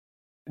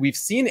we've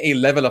seen a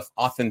level of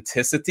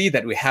authenticity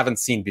that we haven't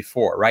seen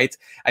before, right?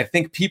 I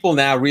think people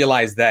now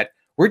realize that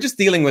we're just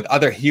dealing with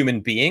other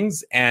human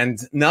beings, and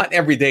not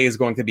every day is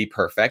going to be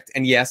perfect.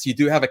 And yes, you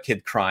do have a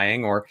kid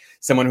crying or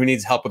someone who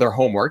needs help with their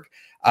homework,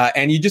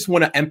 and you just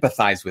want to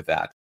empathize with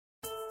that.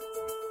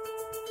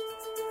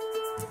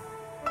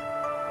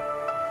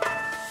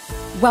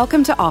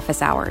 Welcome to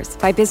Office Hours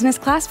by Business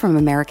Class from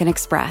American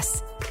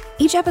Express.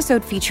 Each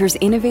episode features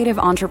innovative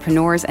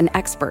entrepreneurs and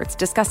experts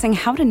discussing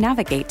how to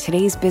navigate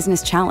today's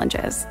business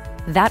challenges.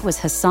 That was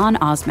Hassan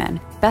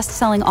Osman,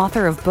 best-selling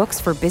author of books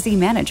for busy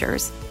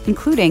managers,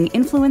 including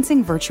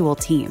Influencing Virtual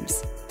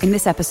Teams. In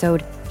this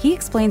episode, he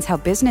explains how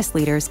business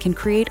leaders can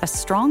create a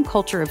strong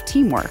culture of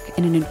teamwork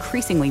in an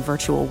increasingly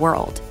virtual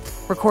world.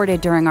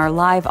 Recorded during our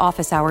live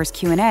Office Hours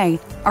Q&A,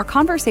 our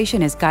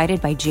conversation is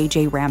guided by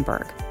JJ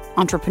Ramberg,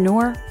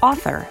 entrepreneur,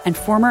 author, and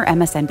former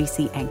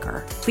MSNBC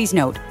anchor. Please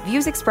note,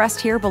 views expressed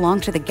here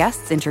belong to the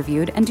guests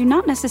interviewed and do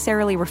not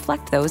necessarily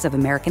reflect those of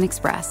American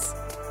Express.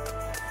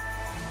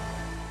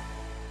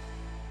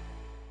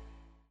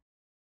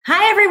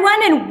 Hi,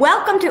 everyone, and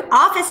welcome to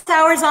Office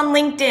Hours on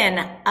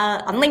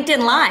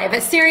LinkedIn Live,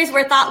 a series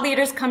where thought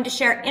leaders come to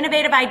share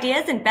innovative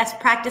ideas and best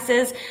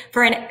practices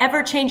for an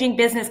ever-changing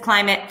business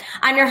climate.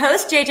 I'm your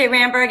host, JJ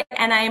Ramberg,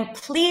 and I am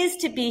pleased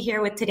to be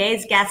here with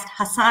today's guest,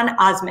 Hassan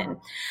Osman.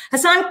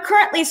 Hassan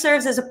currently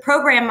serves as a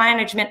program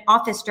management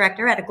office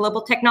director at a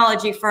global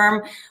technology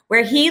firm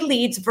where he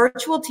leads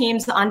virtual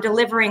teams on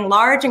delivering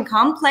large and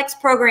complex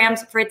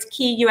programs for its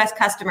key U.S.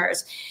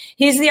 customers.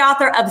 He's the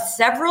author of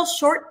several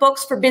short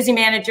books for busy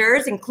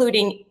managers,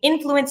 including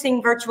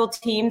Influencing Virtual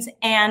Teams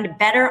and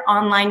Better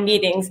Online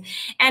Meetings.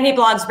 And he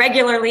blogs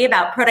regularly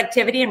about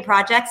productivity and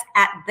projects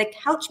at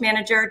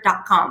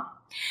thecouchmanager.com.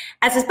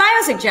 As his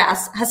bio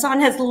suggests, Hassan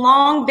has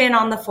long been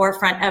on the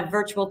forefront of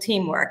virtual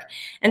teamwork.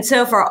 And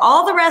so for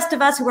all the rest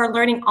of us who are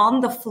learning on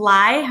the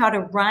fly how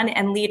to run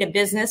and lead a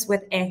business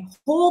with a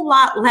whole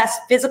lot less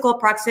physical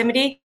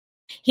proximity,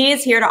 he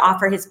is here to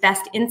offer his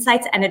best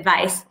insights and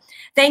advice.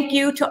 Thank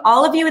you to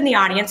all of you in the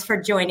audience for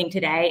joining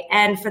today.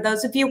 And for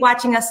those of you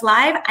watching us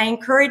live, I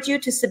encourage you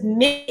to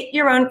submit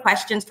your own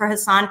questions for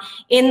Hassan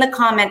in the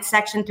comments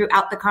section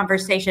throughout the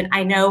conversation.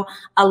 I know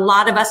a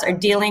lot of us are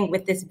dealing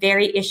with this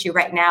very issue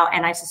right now,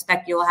 and I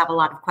suspect you will have a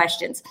lot of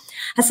questions.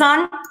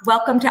 Hassan,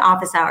 welcome to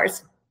Office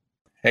Hours.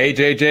 Hey,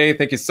 JJ,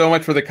 thank you so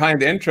much for the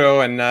kind intro,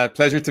 and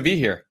pleasure to be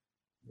here.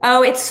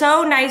 Oh, it's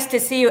so nice to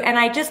see you. And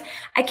I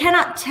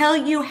cannot tell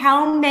you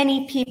how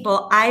many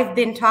people I've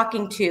been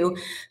talking to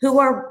who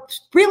are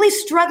really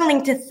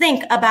struggling to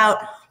think about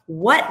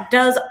what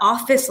does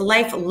office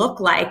life look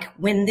like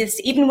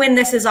even when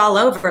this is all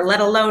over,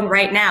 let alone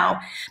right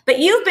now. But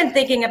you've been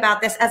thinking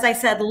about this, as I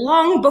said,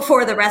 long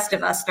before the rest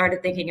of us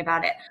started thinking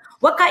about it.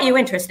 What got you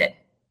interested?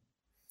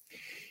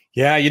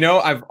 Yeah,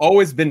 I've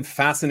always been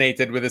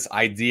fascinated with this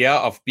idea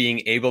of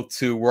being able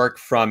to work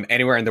from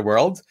anywhere in the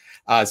world.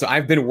 So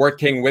I've been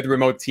working with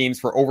remote teams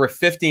for over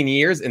 15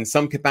 years in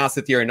some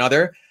capacity or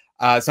another.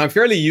 So I'm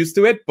fairly used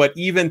to it. But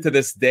even to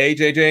this day,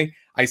 JJ,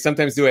 I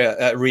sometimes do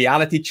a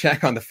reality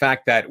check on the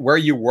fact that where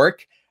you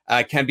work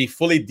can be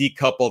fully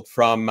decoupled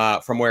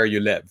from where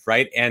you live,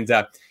 right? And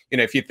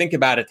if you think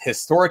about it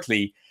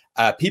historically,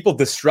 people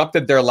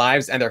disrupted their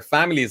lives and their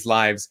families'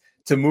 lives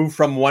to move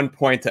from one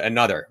point to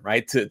another,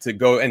 right? To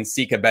go and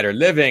seek a better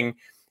living.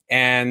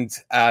 And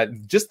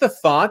just the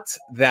thought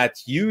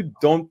that you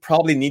don't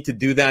probably need to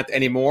do that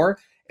anymore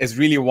is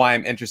really why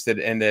I'm interested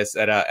in this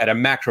at a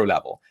macro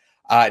level.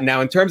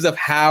 Now, in terms of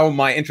how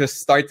my interest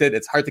started,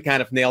 it's hard to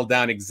kind of nail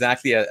down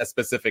exactly a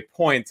specific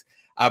point,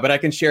 but I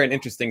can share an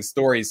interesting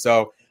story.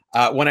 So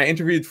when I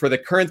interviewed for the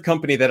current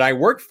company that I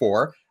worked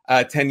for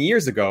 10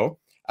 years ago,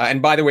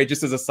 and by the way,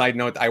 just as a side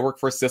note, I work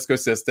for Cisco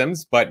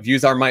Systems, but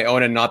views are my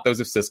own and not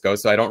those of Cisco,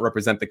 so I don't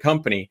represent the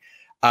company.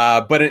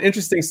 But an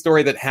interesting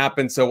story that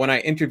happened. So when I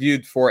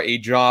interviewed for a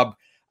job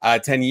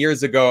 10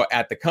 years ago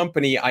at the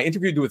company, I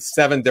interviewed with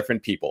 7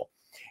 different people.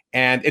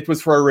 And it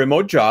was for a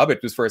remote job.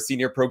 It was for a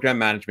senior program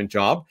management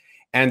job.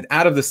 And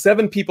out of the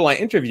 7 people I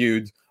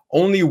interviewed,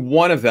 only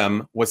one of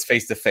them was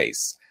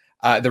face-to-face.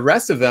 The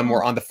rest of them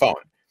were on the phone.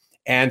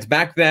 And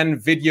back then,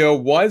 video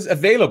was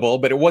available,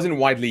 but it wasn't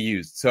widely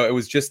used. So it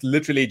was just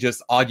literally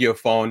just audio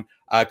phone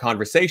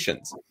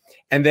conversations.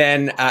 And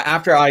then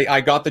after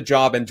I got the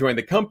job and joined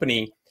the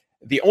company,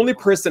 the only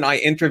person I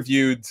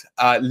interviewed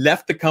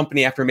left the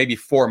company after maybe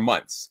 4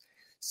 months.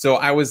 So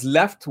I was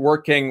left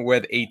working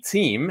with a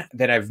team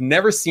that I've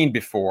never seen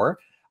before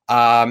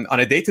on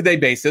a day-to-day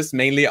basis,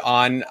 mainly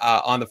on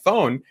the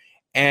phone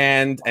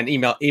and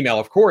email,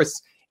 of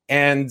course.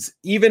 And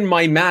even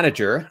my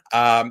manager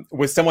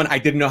was someone I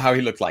didn't know how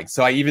he looked like.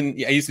 So I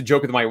used to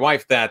joke with my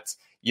wife that,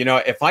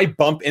 if I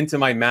bump into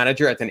my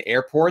manager at an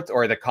airport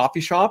or at a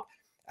coffee shop,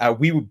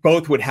 we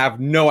both would have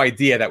no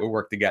idea that we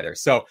work together.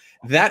 So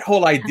that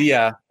whole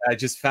idea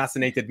just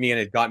fascinated me, and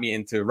it got me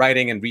into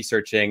writing and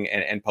researching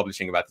and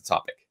publishing about the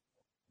topic.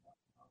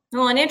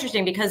 Well, and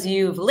interesting because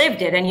you've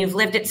lived it and you've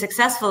lived it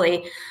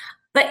successfully.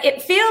 But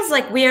it feels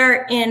like we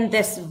are in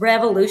this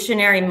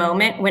revolutionary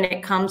moment when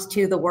it comes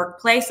to the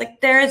workplace.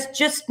 Like there is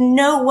just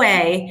no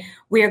way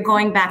we are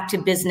going back to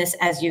business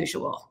as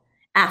usual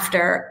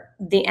after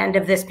the end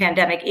of this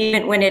pandemic,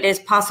 even when it is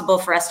possible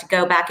for us to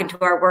go back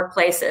into our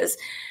workplaces.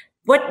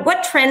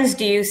 What trends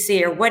do you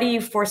see, or what do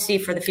you foresee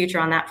for the future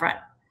on that front?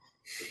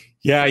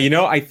 Yeah,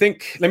 I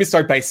think, let me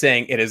start by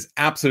saying it is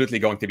absolutely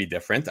going to be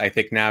different. I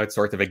think now it's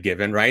sort of a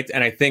given, right?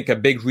 And I think a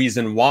big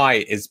reason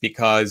why is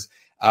because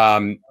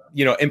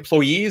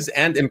employees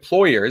and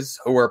employers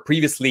who were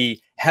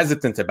previously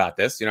hesitant about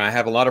this. I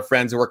have a lot of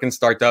friends who work in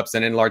startups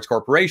and in large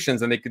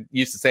corporations, and they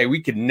used to say,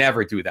 we could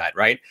never do that,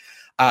 right?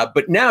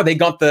 But now they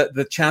got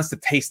the chance to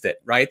taste it,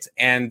 right?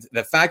 And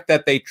the fact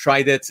that they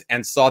tried it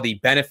and saw the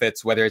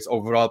benefits, whether it's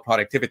overall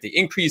productivity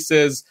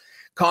increases,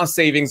 cost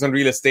savings on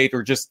real estate,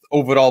 or just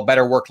overall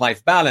better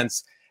work-life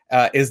balance,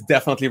 is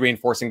definitely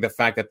reinforcing the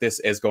fact that this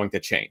is going to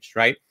change,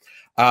 right?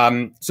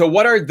 So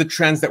what are the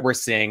trends that we're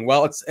seeing?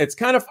 Well, it's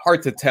kind of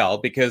hard to tell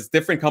because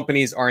different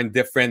companies are in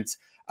different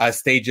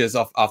stages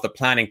of the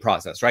planning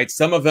process, right?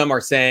 Some of them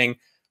are saying,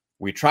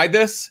 we tried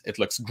this, it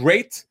looks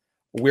great.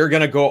 We're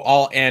going to go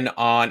all in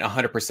on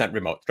 100%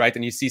 remote, right?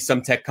 And you see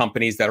some tech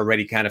companies that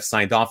already kind of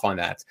signed off on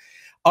that.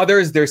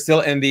 Others, they're still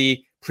in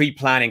the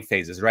pre-planning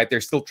phases, right? They're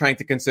still trying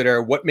to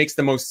consider what makes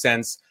the most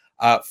sense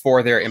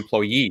for their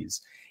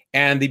employees.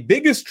 And the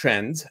biggest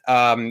trend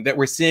that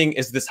we're seeing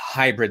is this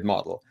hybrid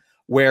model,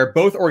 where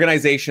both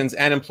organizations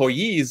and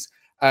employees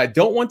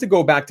don't want to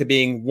go back to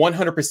being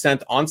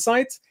 100%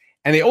 on-site,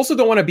 and they also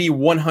don't want to be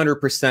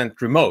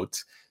 100%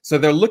 remote. So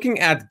they're looking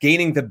at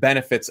gaining the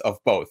benefits of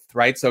both,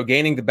 right? So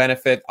gaining the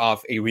benefit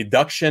of a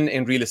reduction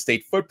in real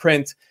estate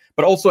footprint,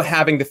 but also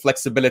having the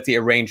flexibility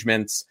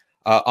arrangements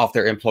of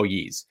their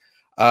employees.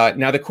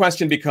 Now the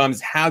question becomes,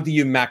 how do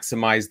you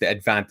maximize the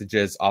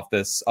advantages of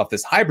this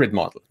hybrid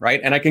model, right?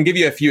 And I can give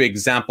you a few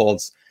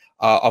examples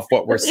of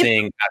what we're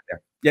seeing out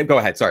there. Yeah, go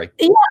ahead. Sorry.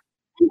 Yeah,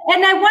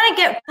 and I want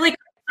to get really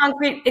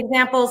concrete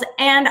examples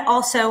and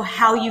also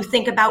how you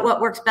think about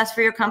what works best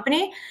for your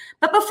company.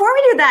 But before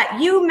we do that,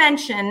 you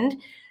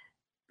mentioned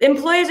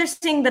employees are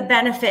seeing the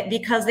benefit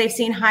because they've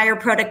seen higher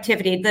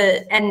productivity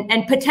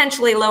and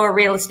potentially lower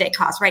real estate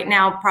costs. Right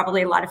now,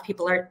 probably a lot of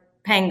people are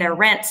paying their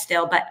rent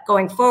still, but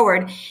going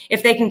forward,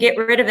 if they can get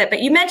rid of it.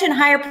 But you mentioned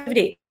higher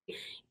productivity.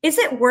 Is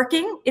it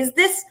working? Is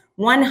this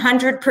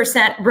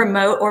 100%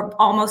 remote or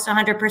almost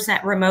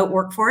 100% remote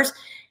workforce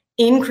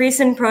increase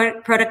in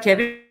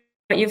productivity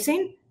that you've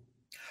seen?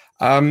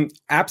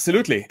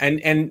 Absolutely.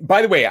 And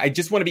by the way, I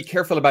just want to be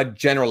careful about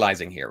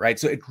generalizing here, right?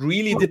 So it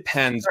really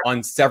depends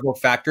on several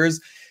factors.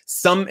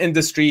 Some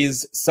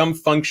industries, some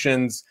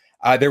functions,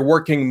 they're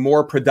working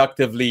more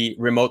productively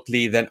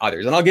remotely than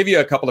others. And I'll give you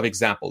a couple of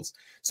examples.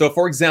 So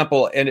for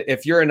example,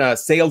 if you're in a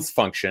sales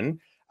function,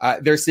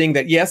 they're seeing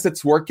that, yes,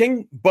 it's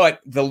working,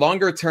 but the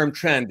longer term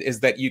trend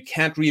is that you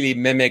can't really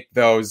mimic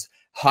those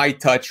high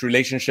touch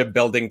relationship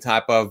building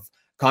type of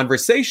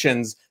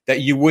conversations that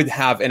you would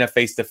have in a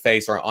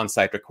face-to-face or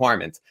on-site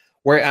requirement.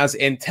 Whereas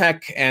in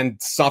tech and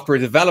software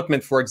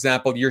development, for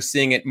example, you're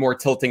seeing it more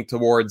tilting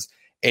towards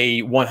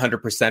a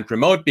 100%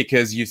 remote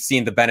because you've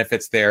seen the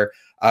benefits there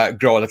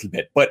grow a little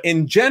bit. But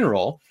in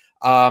general,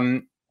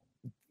 the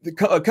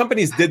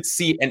companies did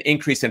see an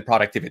increase in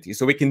productivity.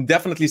 So we can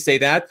definitely say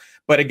that,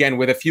 but again,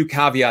 with a few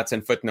caveats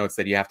and footnotes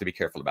that you have to be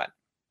careful about.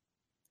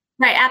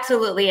 Right,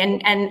 absolutely.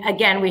 And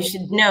again, we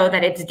should know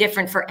that it's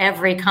different for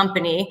every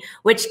company,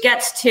 which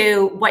gets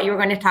to what you were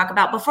going to talk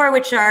about before,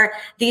 which are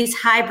these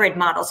hybrid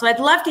models. So I'd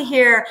love to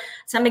hear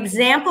some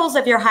examples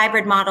of your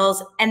hybrid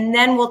models, and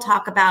then we'll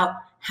talk about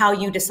how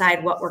you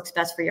decide what works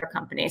best for your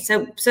company.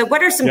 So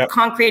what are some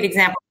concrete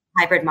examples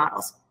of hybrid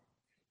models?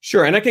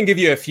 Sure, and I can give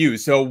you a few.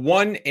 So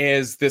one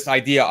is this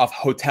idea of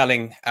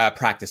hoteling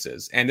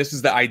practices. And this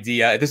is the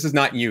idea, this is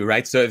not new,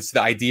 right? So it's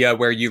the idea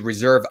where you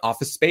reserve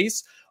office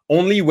space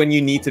only when you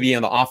need to be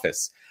in the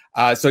office.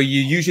 So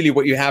you usually,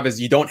 what you have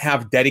is you don't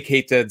have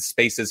dedicated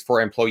spaces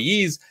for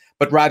employees,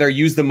 but rather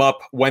use them up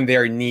when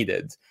they're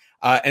needed.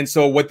 And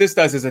so what this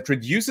does is it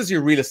reduces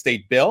your real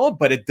estate bill,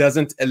 but it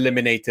doesn't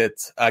eliminate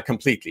it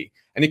completely.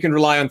 And you can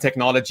rely on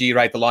technology,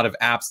 right? A lot of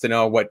apps to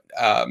know what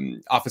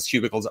office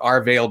cubicles are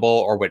available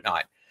or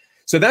whatnot.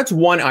 So that's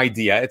one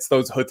idea. It's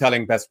those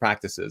hoteling best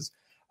practices.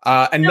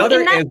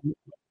 Another is,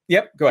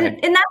 yep, go ahead.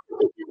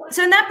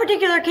 So in that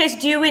particular case,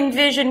 do you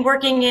envision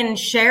working in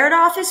shared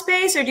office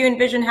space, or do you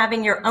envision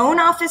having your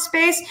own office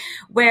space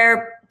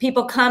where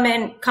people come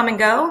and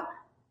go?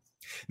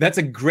 That's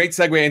a great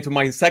segue into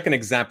my second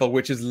example,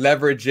 which is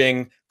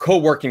leveraging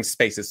co-working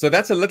spaces. So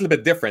that's a little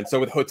bit different. So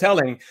with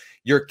hoteling,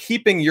 you're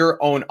keeping your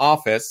own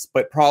office,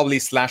 but probably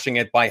slashing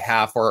it by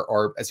half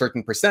or a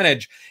certain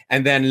percentage,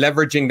 and then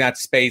leveraging that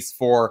space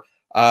for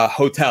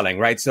hoteling,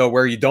 right? So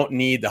where you don't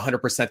need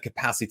 100%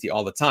 capacity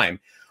all the time.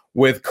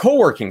 With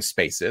co-working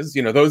spaces,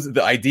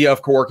 the idea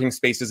of co-working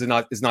spaces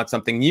is not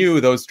something new.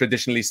 Those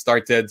traditionally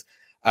started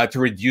to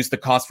reduce the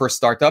cost for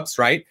startups,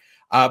 right?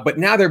 But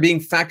now they're being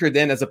factored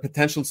in as a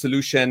potential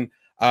solution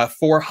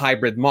for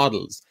hybrid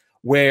models,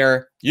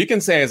 where you can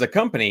say as a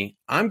company,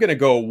 I'm going to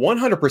go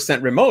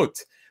 100%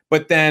 remote,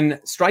 but then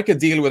strike a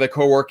deal with a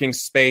co-working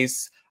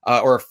space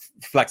or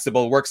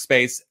flexible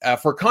workspace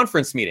for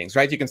conference meetings,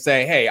 right? You can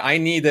say, hey, I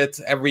need it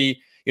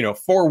every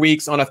 4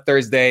 weeks on a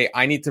Thursday.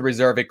 I need to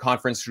reserve a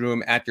conference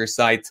room at your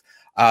site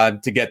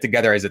to get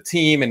together as a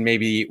team and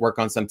maybe work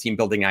on some team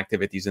building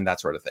activities and that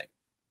sort of thing.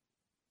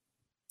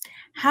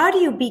 How do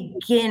you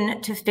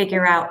begin to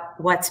figure out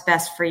what's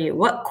best for you?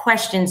 What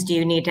questions do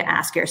you need to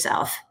ask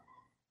yourself?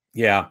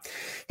 Yeah,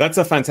 that's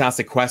a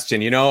fantastic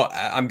question.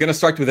 I'm going to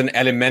start with an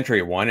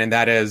elementary one, and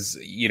that is,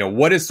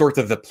 what is sort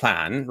of the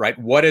plan, right?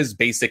 What is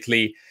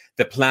basically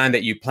the plan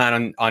that you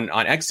plan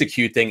on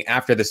executing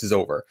after this is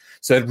over?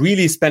 So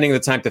really spending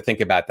the time to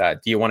think about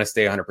that. Do you want to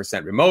stay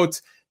 100%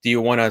 remote? Do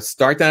you want to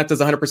start that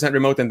as 100%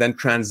 remote and then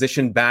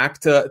transition back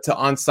to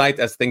on-site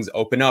as things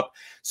open up?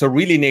 So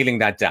really nailing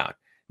that down.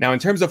 Now, in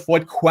terms of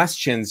what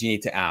questions you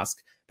need to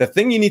ask, the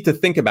thing you need to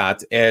think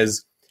about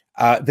is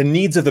the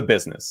needs of the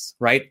business,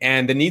 right?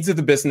 And the needs of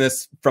the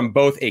business from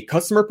both a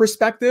customer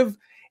perspective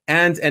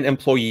and an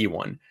employee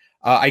one.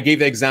 I gave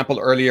the example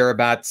earlier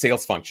about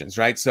sales functions,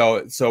 right?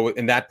 So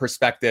in that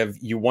perspective,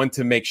 you want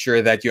to make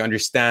sure that you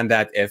understand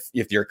that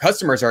if your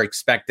customers are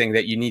expecting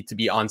that you need to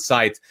be on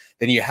site,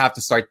 then you have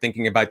to start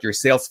thinking about your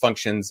sales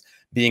functions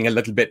being a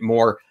little bit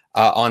more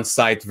on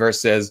site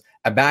versus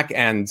a back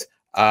end,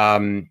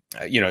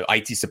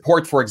 IT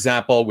support, for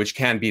example, which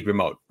can be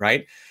remote,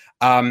 right?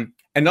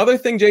 Another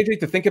thing, JJ,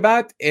 to think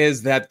about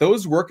is that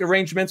those work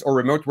arrangements or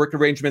remote work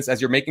arrangements,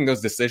 as you're making those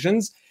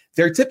decisions,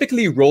 they're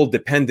typically role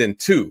dependent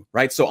too,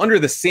 right? So under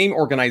the same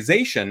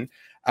organization,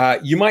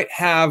 you might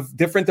have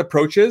different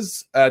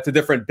approaches to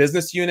different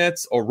business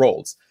units or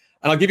roles.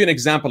 And I'll give you an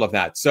example of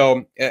that.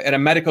 So at a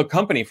medical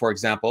company, for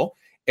example,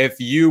 if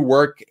you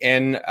work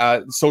in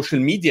social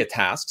media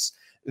tasks,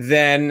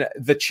 then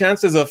the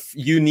chances of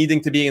you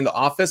needing to be in the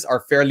office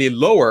are fairly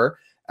lower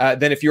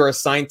than if you're a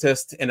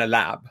scientist in a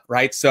lab,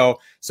 right? So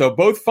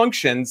both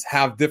functions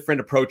have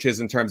different approaches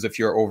in terms of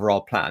your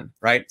overall plan,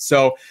 right?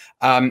 So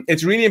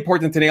it's really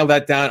important to nail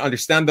that down,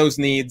 understand those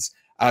needs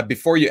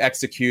before you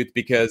execute,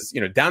 because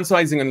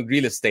downsizing on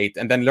real estate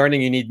and then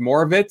learning you need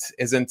more of it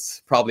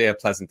isn't probably a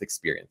pleasant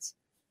experience.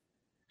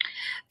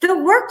 The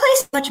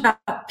workplace is much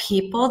about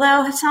people,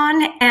 though,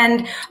 Hassan.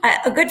 And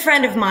a good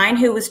friend of mine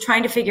who was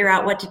trying to figure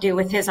out what to do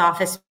with his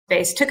office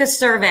space took a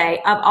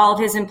survey of all of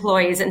his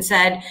employees and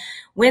said,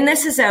 when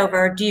this is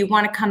over, do you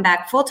want to come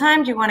back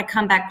full-time? Do you want to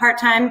come back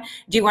part-time?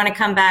 Do you want to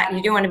come back?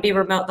 You do want to be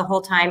remote the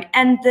whole time?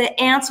 And the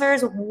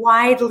answers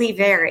widely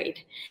varied.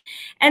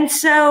 And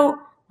so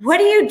what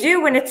do you do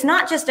when it's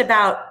not just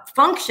about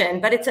function,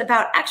 but it's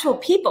about actual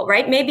people,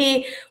 right?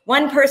 Maybe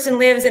one person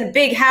lives in a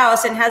big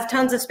house and has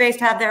tons of space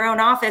to have their own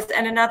office,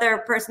 and another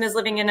person is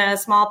living in a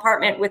small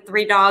apartment with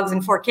 3 dogs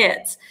and 4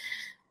 kids.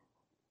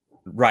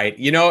 Right.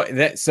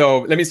 So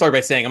let me start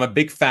by saying I'm a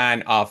big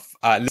fan of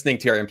listening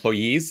to your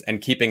employees and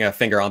keeping a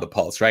finger on the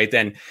pulse, right?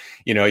 And,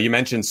 you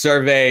mentioned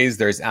surveys,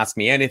 there's Ask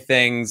Me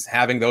Anythings,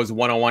 having those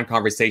one-on-one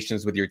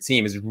conversations with your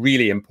team is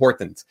really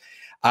important.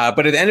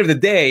 But at the end of the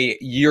day,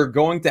 you're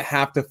going to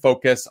have to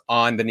focus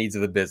on the needs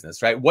of the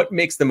business, right? What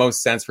makes the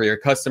most sense for your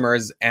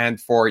customers and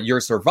for your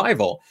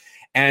survival?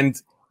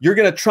 And you're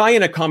going to try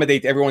and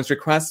accommodate everyone's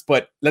requests,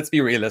 but let's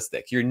be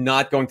realistic. You're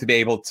not going to be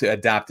able to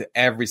adapt to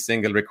every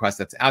single request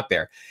that's out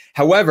there.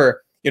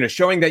 However,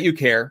 showing that you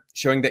care,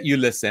 showing that you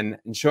listen,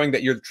 and showing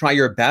that you'll try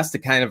your best to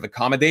kind of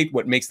accommodate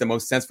what makes the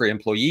most sense for your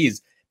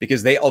employees,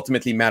 because they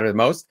ultimately matter the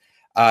most,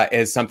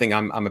 is something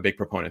I'm a big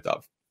proponent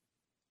of.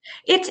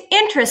 It's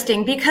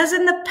interesting because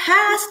in the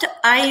past,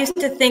 I used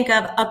to think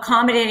of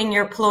accommodating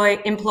your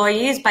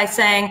employees by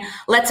saying,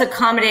 let's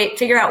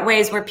figure out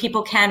ways where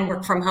people can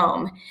work from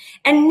home.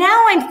 And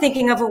now I'm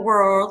thinking of a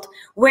world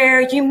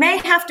where you may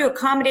have to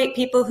accommodate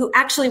people who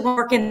actually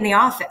work in the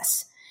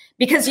office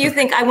because you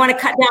think, I want to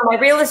cut down my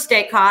real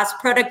estate costs.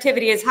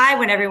 Productivity is high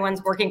when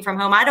everyone's working from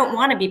home. I don't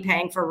want to be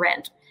paying for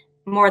rent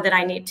more than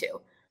I need to.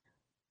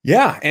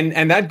 Yeah.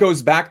 And that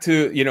goes back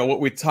to, what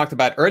we talked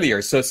about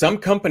earlier. So some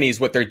companies,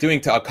 what they're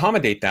doing to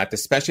accommodate that,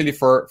 especially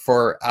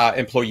for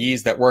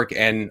employees that work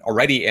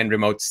already in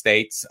remote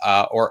states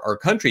or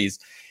countries,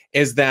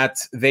 is that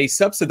they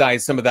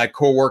subsidize some of that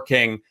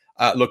co-working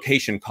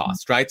location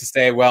cost, right? To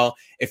say, well,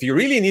 if you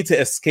really need to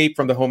escape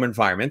from the home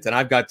environment, and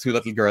I've got 2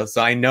 little girls,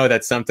 so I know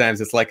that sometimes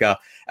it's like a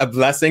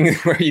blessing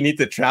where you need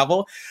to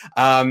travel.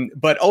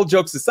 But all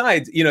jokes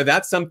aside,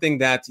 that's something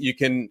that you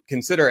can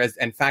consider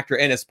and factor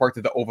in as part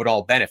of the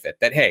overall benefit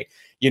that, hey,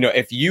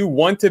 if you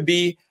want to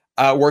be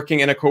working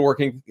in a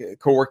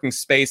co-working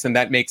space and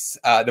that makes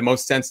the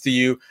most sense to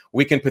you,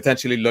 we can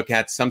potentially look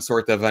at some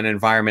sort of an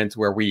environment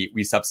where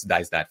we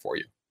subsidize that for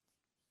you.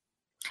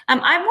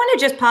 I want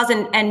to just pause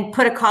and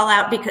put a call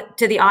out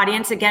to the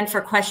audience again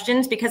for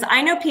questions, because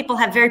I know people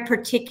have very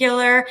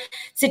particular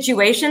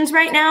situations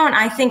right now. And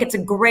I think it's a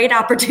great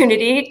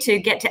opportunity to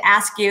get to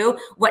ask you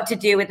what to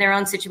do in their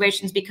own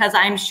situations, because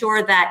I'm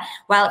sure that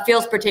while it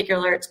feels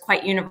particular, it's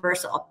quite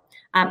universal.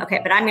 Okay,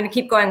 but I'm going to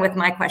keep going with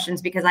my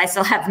questions because I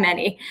still have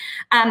many.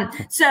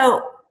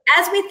 So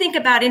as we think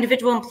about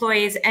individual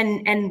employees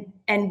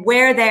and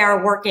where they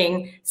are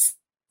working,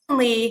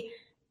 certainly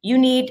you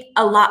need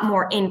a lot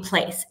more in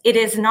place. It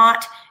is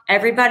not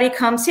everybody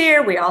comes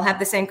here, we all have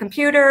the same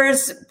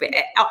computers,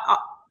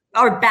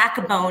 our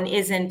backbone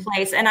is in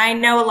place. And I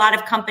know a lot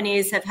of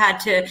companies have had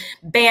to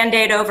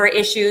Band-Aid over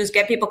issues,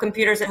 get people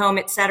computers at home,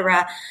 et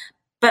cetera.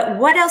 But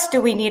what else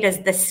do we need as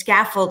the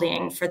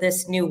scaffolding for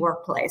this new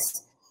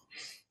workplace?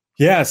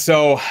 Yeah.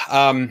 So,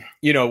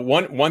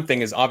 one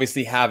thing is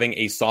obviously having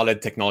a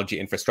solid technology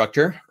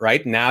infrastructure,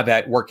 right? Now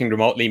that working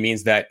remotely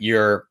means that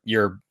your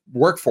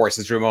workforce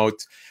is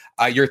remote,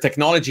 your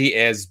technology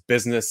is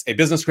a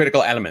business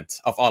critical element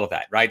of all of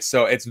that, right?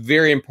 So it's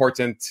very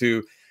important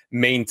to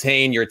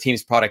maintain your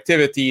team's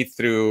productivity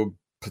through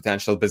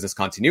potential business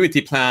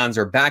continuity plans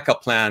or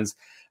backup plans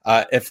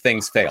if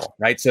things fail,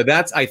 right? So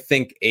that's, I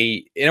think,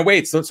 in a way,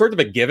 it's sort of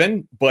a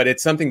given, but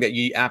it's something that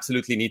you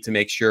absolutely need to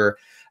make sure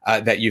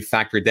that you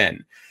factored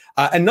in.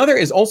 Another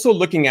is also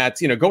looking at,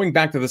 going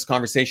back to this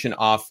conversation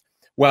of,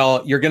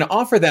 well, you're going to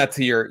offer that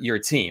to your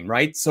team,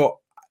 right? So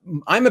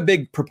I'm a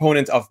big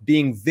proponent of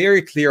being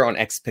very clear on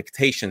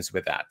expectations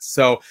with that.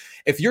 So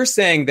if you're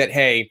saying that,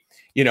 hey,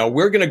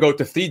 we're going to go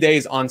to 3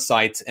 days on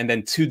site and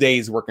then 2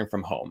 days working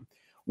from home.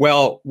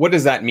 Well, what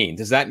does that mean?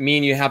 Does that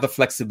mean you have the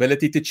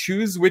flexibility to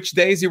choose which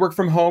days you work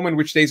from home and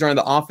which days are in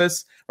the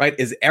office, right?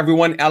 Is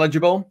everyone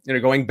eligible?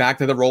 Going back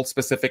to the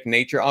role-specific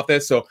nature of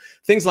this. So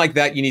things like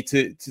that you need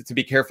to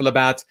be careful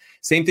about.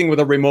 Same thing with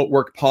a remote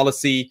work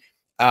policy.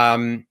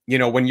 When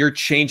you're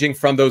changing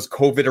from those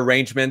COVID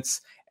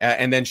arrangements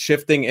and then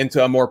shifting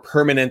into a more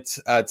permanent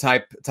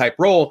type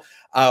role,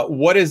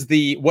 what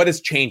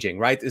is changing,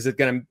 right? Is it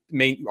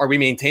are we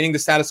maintaining the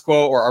status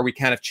quo, or are we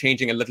kind of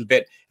changing a little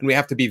bit? And we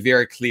have to be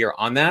very clear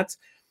on that.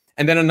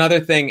 And then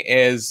another thing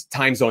is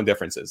time zone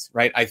differences,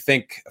 right? I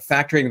think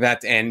factoring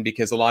that in,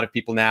 because a lot of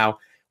people now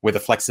with the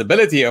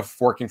flexibility of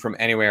working from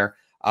anywhere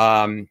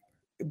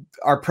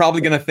are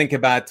probably going to think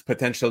about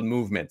potential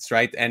movements,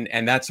 right?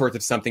 And that's sort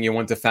of something you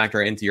want to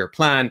factor into your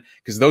plan,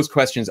 because those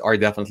questions are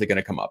definitely going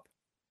to come up.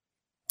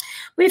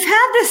 We've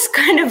had this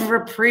kind of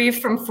reprieve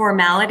from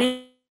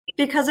formality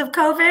because of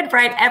COVID,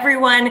 right?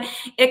 Everyone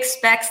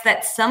expects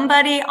that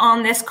somebody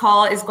on this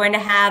call is going to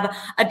have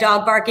a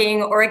dog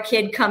barking or a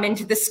kid come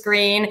into the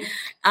screen.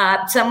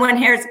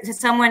 Someone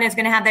is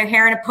going to have their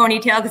hair in a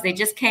ponytail because they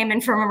just came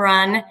in from a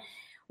run.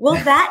 Will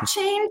that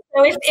change?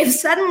 So if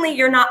suddenly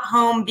you're not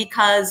home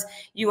because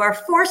you are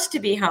forced to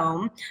be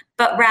home,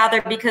 but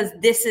rather because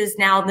this is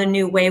now the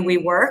new way we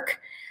work,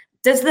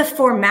 does the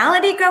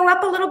formality go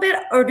up a little bit,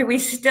 or do we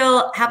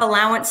still have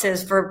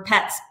allowances for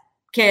pets,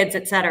 kids,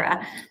 et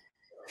cetera?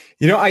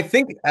 I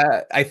think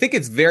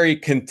it's very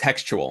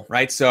contextual,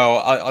 right? So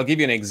I'll give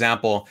you an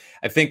example.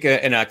 I think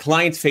in a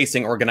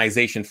client-facing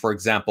organization, for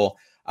example,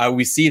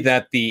 we see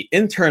that the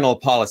internal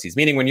policies,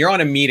 meaning when you're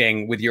on a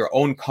meeting with your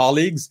own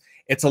colleagues,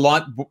 it's a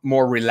lot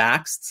more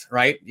relaxed,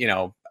 right?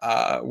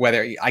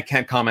 Whether I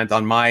can't comment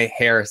on my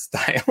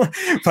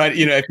hairstyle, but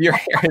if your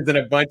hair is in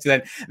a bunch,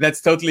 then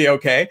that's totally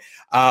okay.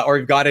 Or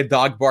you've got a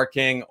dog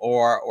barking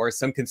or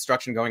some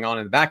construction going on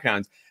in the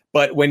background.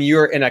 But when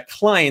you're in a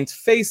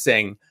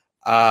client-facing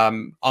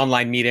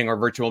online meeting or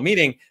virtual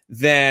meeting,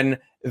 then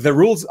the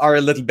rules are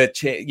a little bit,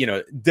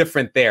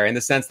 different there, in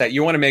the sense that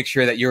you want to make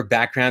sure that your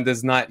background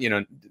is not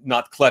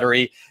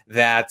cluttery,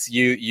 that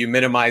you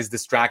minimize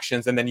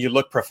distractions, and then you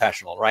look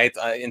professional, right?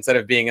 Instead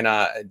of being in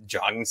a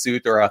jogging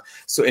suit or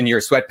in your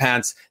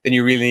sweatpants, then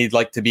you really need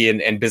to be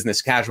in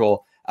business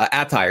casual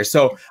attire.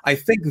 So I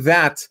think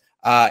that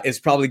is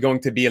probably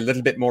going to be a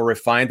little bit more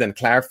refined and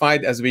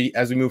clarified as we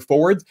move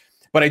forward.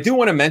 But I do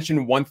want to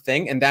mention one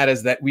thing, and that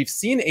is that we've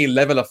seen a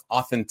level of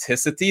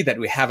authenticity that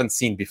we haven't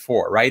seen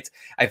before, right?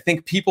 I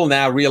think people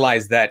now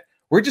realize that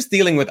we're just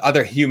dealing with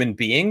other human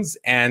beings,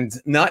 and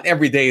not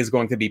every day is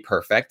going to be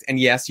perfect. And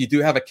yes, you do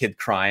have a kid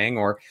crying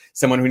or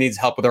someone who needs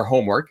help with their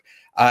homework,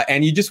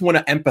 and you just want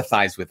to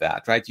empathize with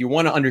that, right? You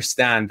want to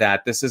understand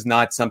that this is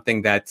not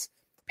something that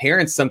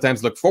parents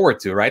sometimes look forward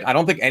to, right? I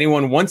don't think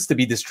anyone wants to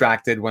be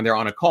distracted when they're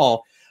on a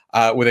call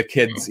with a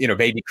kid's,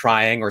 baby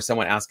crying or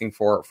someone asking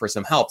for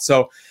some help.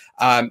 So,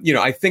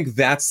 I think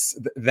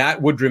that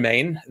would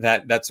remain,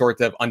 that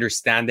sort of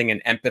understanding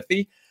and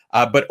empathy.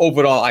 But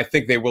overall, I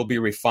think they will be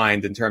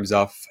refined in terms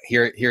of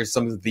here's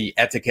some of the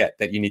etiquette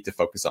that you need to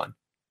focus on.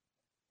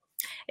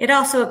 It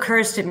also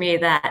occurs to me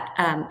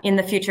that in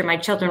the future, my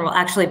children will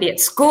actually be at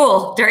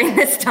school during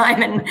this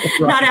time and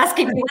not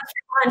asking me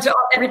for lunch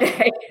every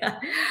day.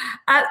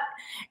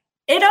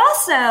 It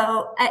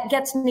also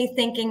gets me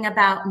thinking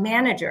about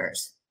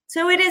managers.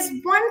 So it is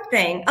one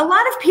thing. A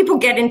lot of people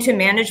get into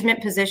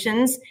management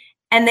positions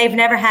and they've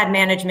never had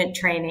management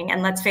training.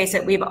 And let's face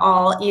it, we've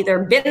all either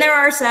been there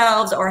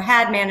ourselves or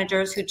had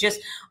managers who just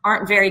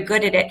aren't very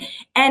good at it.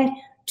 And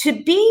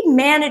to be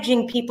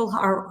managing people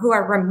who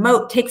are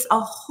remote takes a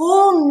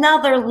whole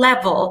nother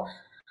level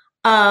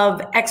of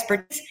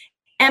expertise,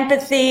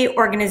 empathy,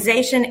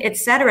 organization, et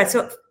cetera.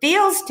 So it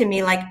feels to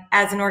me like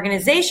as an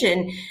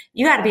organization,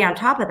 you got to be on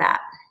top of that.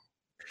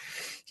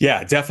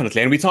 Yeah,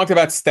 definitely. And we talked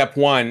about step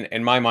one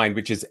in my mind,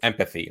 which is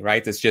empathy,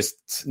 right? It's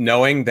just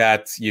knowing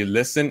that you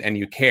listen and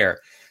you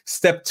care.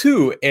 Step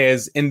two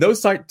is in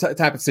those type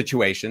of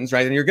situations,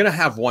 right? And you're going to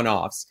have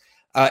one-offs.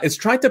 Is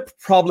trying to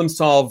problem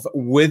solve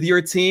with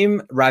your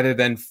team rather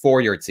than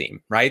for your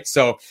team, right?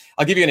 So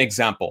I'll give you an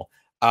example.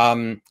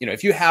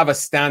 If you have a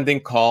standing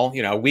call,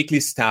 a weekly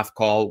staff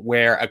call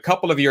where a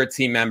couple of your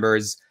team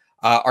members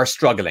are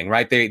struggling,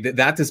 right?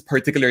 That is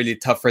particularly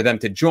tough for them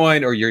to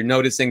join, or you're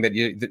noticing that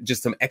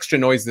just some extra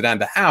noise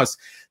around the house,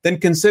 then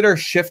consider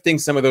shifting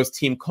some of those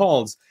team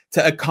calls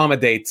to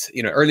accommodate,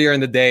 earlier in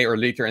the day or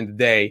later in the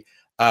day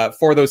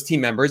for those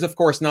team members, of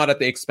course, not at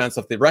the expense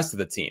of the rest of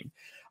the team.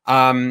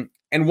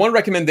 And one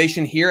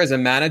recommendation here as a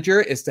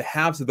manager is to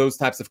have those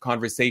types of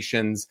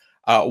conversations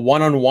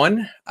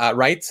one-on-one,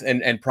 right,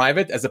 and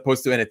private, as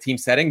opposed to in a team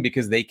setting,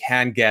 because they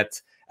can get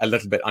a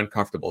little bit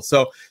uncomfortable.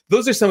 So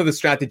those are some of the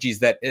strategies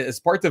that, as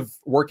part of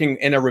working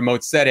in a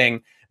remote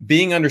setting,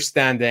 being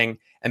understanding,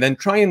 and then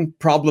try and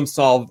problem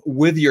solve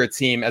with your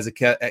team as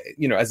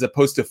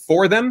opposed to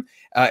for them,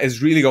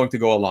 is really going to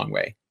go a long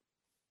way.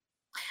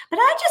 But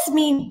I just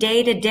mean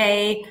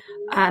day-to-day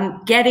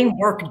getting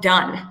work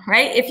done,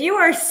 right? If you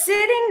are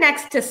sitting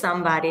next to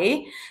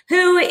somebody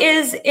who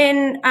is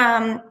in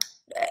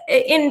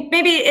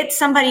maybe it's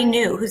somebody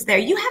new who's there,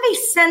 you have a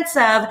sense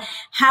of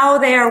how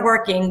they are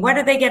working, what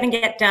are they going to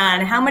get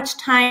done, how much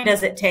time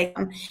does it take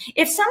them.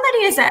 If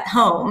somebody is at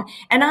home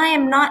and I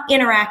am not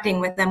interacting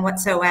with them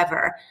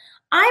whatsoever,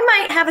 I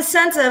might have a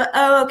sense of,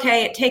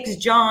 okay, it takes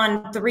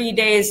John 3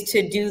 days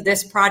to do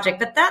this project,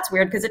 but that's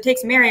weird because it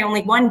takes Mary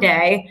only 1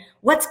 day.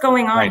 What's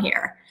going on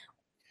here?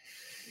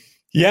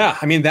 Yeah,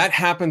 I mean, that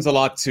happens a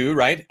lot too,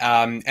 right?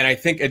 And I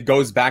think it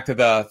goes back to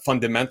the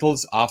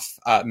fundamentals of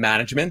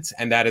management,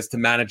 and that is to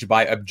manage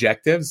by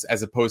objectives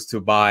as opposed to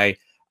by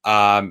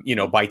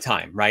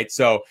time, right?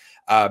 So,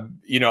 a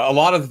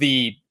lot of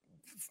the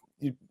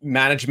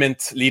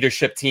management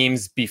leadership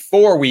teams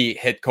before we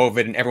hit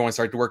COVID and everyone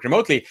started to work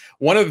remotely,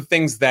 one of the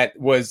things that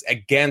was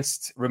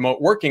against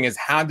remote working is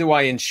how do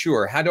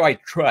I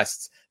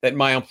trust that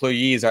my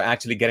employees are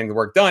actually getting the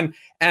work done?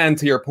 And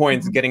to your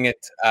point, getting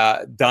it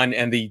done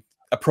in the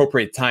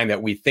appropriate time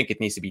that we think it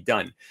needs to be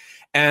done.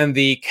 And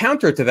the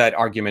counter to that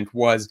argument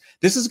was,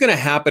 this is going to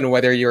happen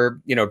whether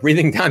you're,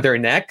 breathing down their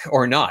neck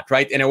or not,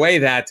 right? In a way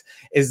that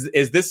is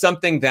this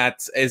something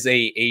that is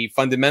a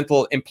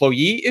fundamental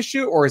employee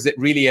issue, or is it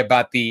really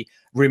about the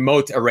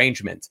remote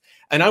arrangement?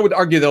 And I would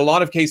argue that a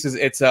lot of cases,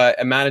 it's a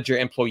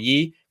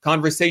manager-employee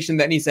conversation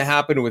that needs to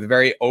happen with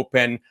very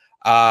open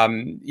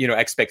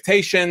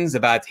expectations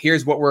about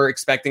here's what we're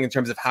expecting in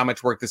terms of how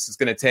much work this is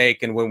going to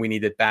take and when we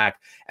need it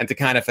back, and to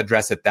kind of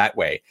address it that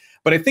way.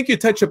 But I think you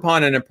touch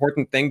upon an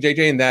important thing,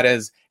 JJ, and that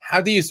is,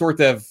 how do you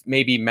sort of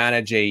maybe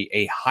manage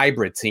a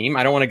hybrid team?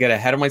 I don't want to get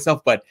ahead of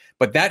myself, but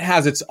that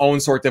has its own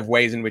sort of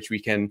ways in which we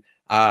can,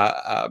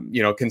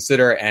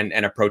 consider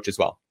and approach as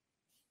well.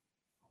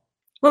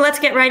 Well, let's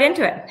get right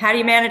into it. How do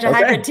you manage a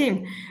hybrid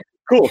team?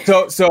 Cool.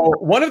 So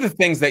one of the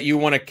things that you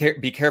want to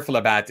be careful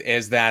about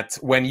is that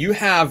when you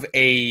have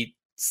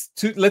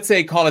let's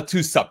say call it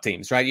two sub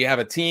teams, right? You have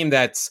a team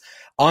that's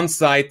on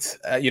site,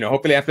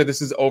 hopefully after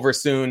this is over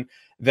soon,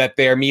 that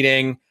they're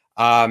meeting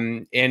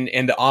in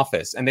the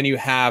office. And then you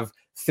have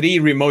 3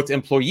 remote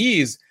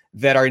employees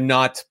that are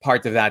not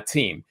part of that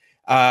team.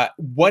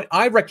 What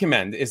I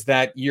recommend is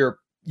that you're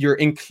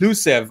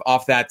inclusive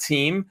of that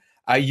team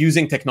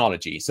using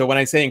technology. So when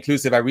I say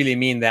inclusive, I really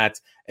mean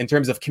that in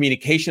terms of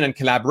communication and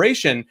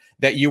collaboration,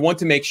 that you want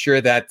to make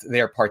sure that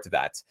they're part of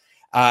that.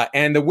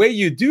 And the way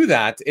you do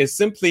that is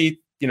simply,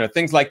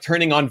 things like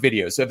turning on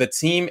video. So if the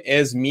team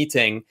is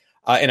meeting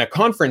in a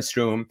conference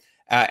room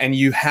and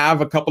you have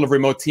a couple of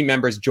remote team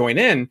members join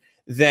in,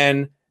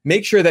 then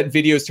make sure that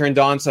video is turned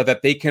on so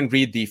that they can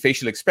read the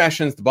facial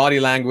expressions, the body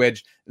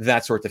language,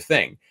 that sort of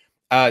thing.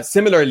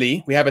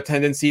 Similarly, we have a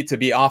tendency to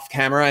be off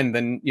camera and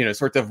then,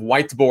 sort of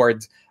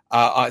whiteboard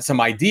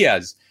some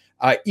ideas,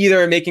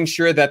 either making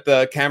sure that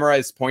the camera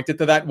is pointed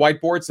to that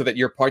whiteboard so that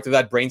you're part of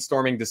that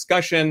brainstorming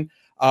discussion,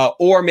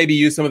 or maybe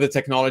use some of the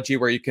technology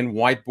where you can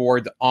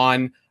whiteboard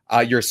on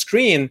your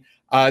screen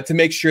to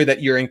make sure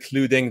that you're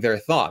including their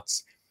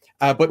thoughts.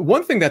 But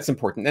one thing that's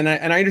important, and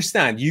I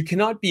understand, you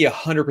cannot be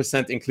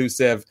 100%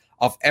 inclusive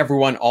of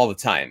everyone all the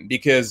time,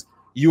 because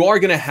you are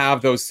going to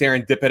have those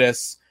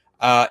serendipitous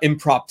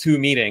impromptu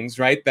meetings,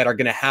 right, that are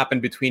going to happen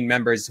between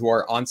members who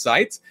are on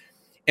site.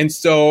 And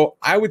so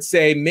I would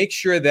say make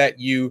sure that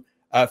you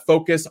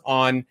focus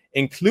on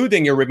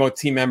including your remote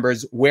team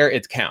members where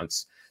it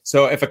counts.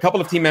 So if a couple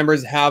of team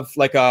members have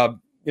like a,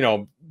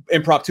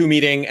 impromptu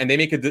meeting and they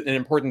make an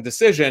important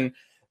decision,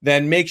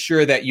 then make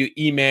sure that you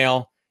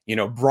email,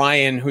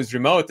 Brian, who's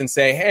remote, and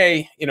say,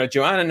 hey,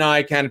 Joanna and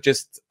I kind of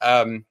just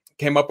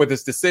came up with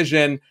this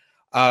decision.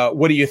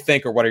 What do you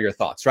think, or what are your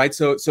thoughts, right?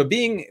 So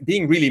being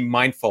really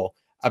mindful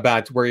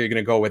about where you're going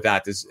to go with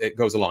that it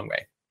goes a long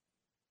way.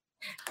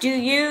 Do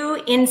you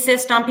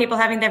insist on people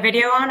having their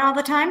video on all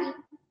the time?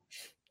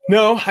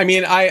 No, I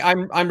mean,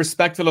 I'm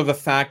respectful of the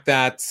fact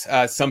that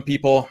some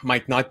people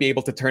might not be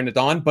able to turn it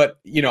on, but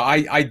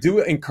I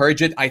do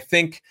encourage it. I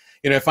think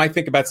if I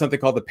think about something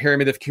called the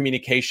pyramid of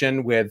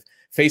communication, with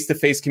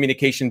face-to-face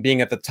communication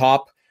being at the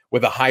top,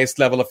 with the highest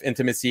level of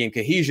intimacy and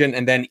cohesion,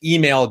 and then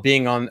email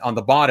being on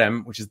the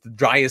bottom, which is the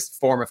driest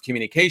form of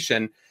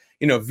communication,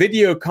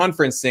 video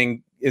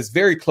conferencing is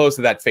very close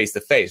to that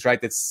face-to-face, right?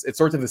 It's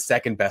sort of the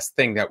second best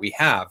thing that we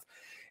have.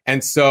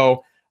 And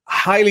so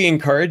highly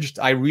encouraged.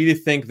 I really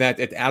think that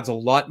it adds a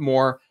lot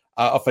more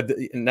of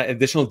an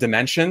additional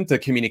dimension to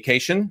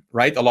communication,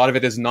 right? A lot of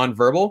it is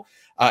nonverbal.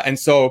 And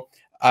so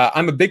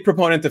I'm a big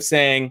proponent of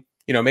saying,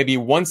 maybe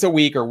once a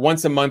week or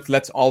once a month,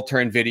 let's all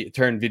turn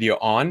video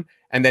on,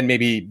 and then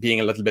maybe being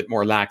a little bit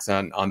more lax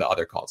on the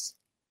other calls.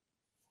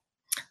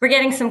 We're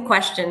getting some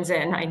questions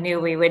in. I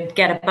knew we would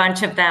get a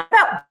bunch of them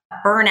about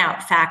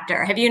burnout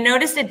factor. Have you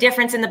noticed a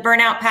difference in the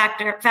burnout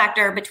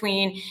factor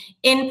between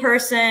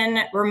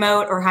in-person,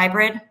 remote, or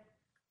hybrid?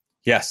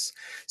 Yes.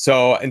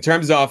 So in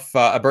terms of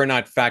a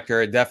burnout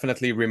factor,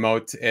 definitely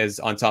remote is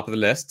on top of the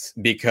list,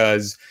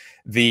 because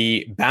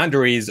the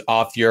boundaries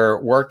of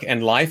your work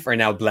and life are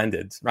now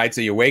blended, right?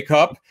 So you wake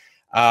up,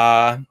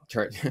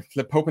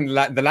 flip open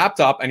the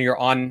laptop, and you're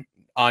on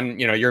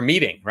your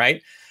meeting,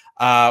 right?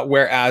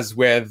 Whereas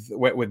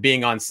with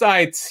being on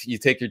site, you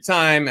take your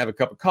time, have a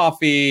cup of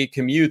coffee,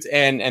 commute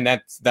in, and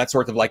that's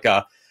sort of like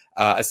a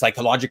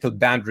psychological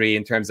boundary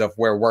in terms of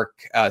where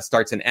work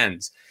starts and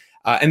ends.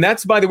 And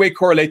that's, by the way,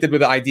 correlated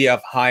with the idea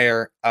of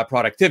higher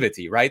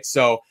productivity, right?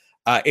 So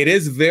it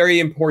is very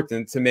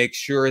important to make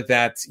sure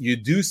that you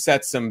do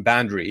set some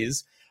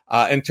boundaries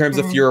in terms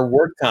of your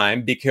work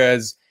time,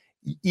 because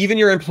even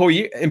your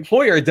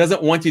employer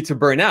doesn't want you to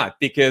burn out,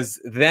 because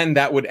then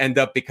that would end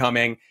up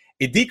becoming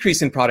a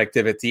decrease in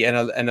productivity and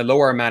a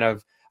lower amount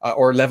of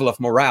or level of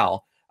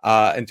morale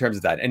in terms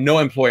of that. And no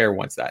employer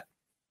wants that.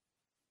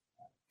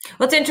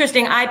 Well, it's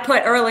interesting. I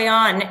put early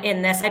on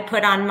in this, I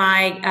put on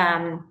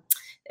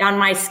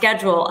my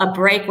schedule a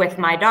break with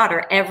my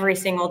daughter every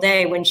single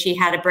day when she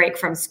had a break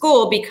from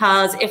school,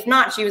 because if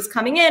not, she was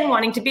coming in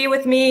wanting to be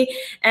with me,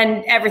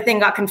 and everything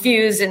got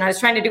confused, and I was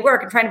trying to do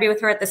work and trying to be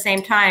with her at the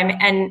same time.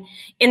 And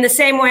in the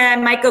same way, I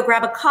might go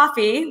grab a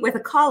coffee with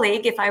a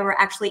colleague. If I were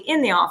actually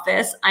in the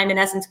office, I'm in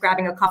essence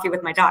grabbing a coffee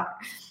with my daughter.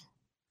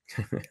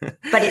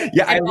 But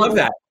I love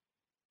that.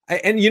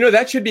 And,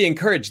 that should be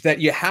encouraged, that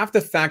you have to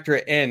factor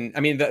in.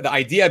 I mean, the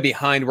idea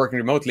behind working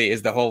remotely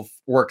is the whole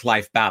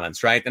work-life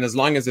balance, right? And as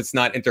long as it's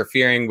not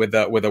interfering with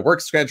the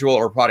work schedule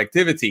or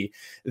productivity,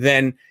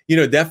 then,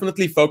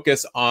 definitely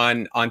focus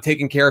on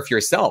taking care of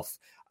yourself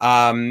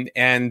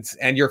and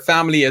your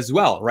family as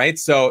well, right?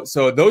 So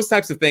those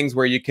types of things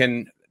where you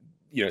can,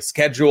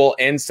 schedule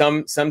in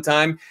some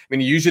time. I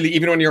mean, usually,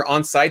 even when you're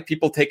on site,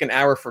 people take an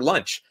hour for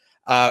lunch.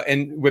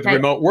 And with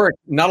remote work,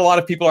 not a lot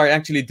of people are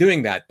actually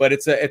doing that, but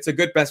it's a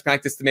good best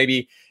practice to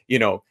maybe,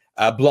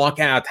 block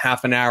out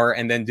half an hour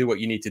and then do what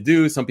you need to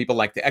do. Some people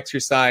like to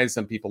exercise.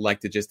 Some people like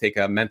to just take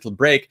a mental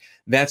break.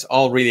 That's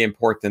all really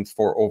important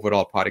for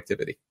overall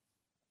productivity.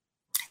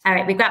 All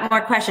right, we've got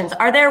more questions.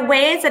 Are there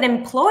ways that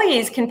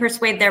employees can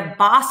persuade their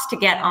boss to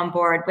get on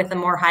board with a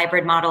more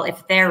hybrid model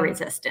if they're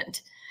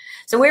resistant?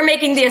 So we're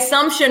making the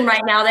assumption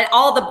right now that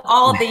all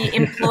the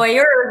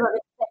employers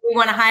we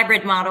want a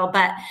hybrid model,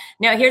 but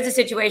no, here's a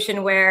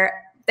situation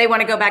where they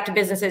want to go back to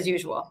business as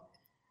usual.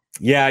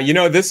 Yeah,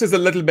 this is a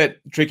little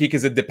bit tricky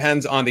because it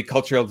depends on the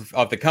culture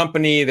of the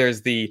company.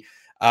 There's the,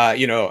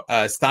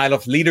 style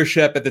of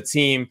leadership at the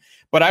team.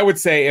 But I would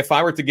say if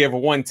I were to give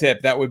one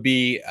tip, that would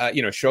be,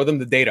 show them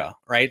the data,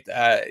 right?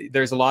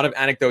 There's a lot of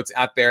anecdotes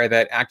out there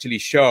that actually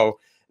show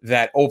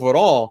that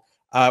overall,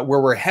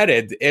 where we're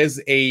headed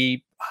is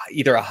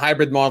either a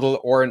hybrid model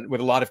or,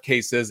 with a lot of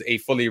cases, a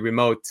fully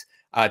remote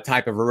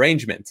type of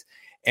arrangement.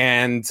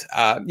 And,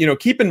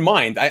 keep in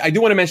mind, I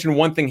do want to mention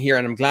one thing here,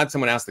 and I'm glad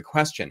someone asked the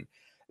question,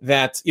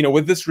 that,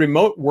 with this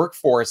remote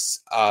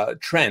workforce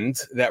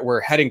trend that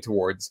we're heading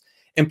towards,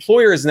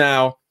 employers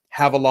now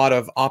have a lot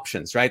of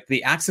options, right?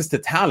 The access to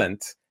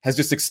talent has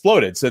just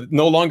exploded. So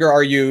no longer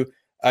are you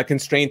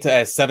constrained to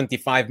a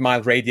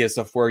 75-mile radius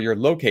of where you're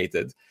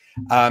located.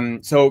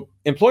 So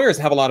employers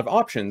have a lot of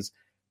options,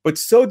 but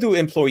so do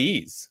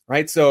employees,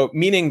 right? So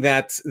meaning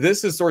that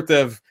this is sort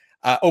of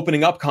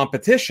opening up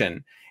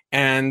competition.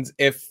 And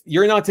if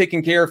you're not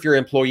taking care of your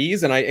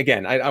employees, and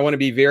I want to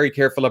be very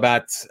careful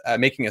about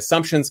making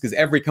assumptions because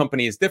every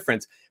company is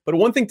different. But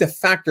one thing to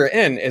factor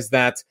in is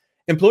that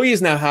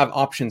employees now have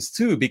options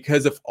too,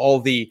 because of all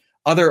the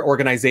other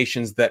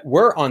organizations that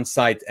were on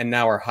site and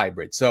now are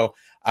hybrid. So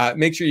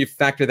make sure you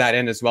factor that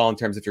in as well in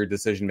terms of your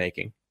decision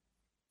making.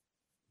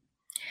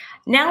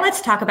 Now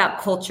let's talk about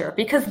culture,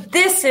 because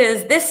this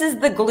is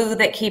the glue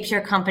that keeps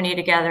your company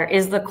together,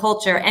 is the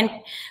culture. And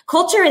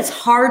culture is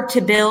hard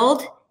to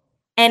build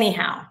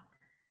anyhow,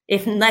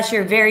 unless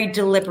you're very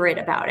deliberate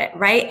about it,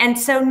 right? And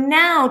so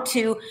now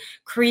to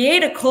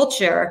create a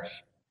culture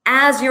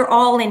as you're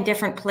all in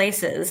different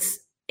places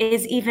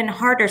is even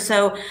harder.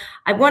 So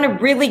I want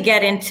to really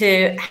get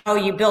into how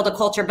you build a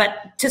culture,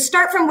 but to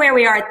start from where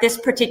we are at this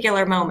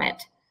particular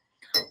moment,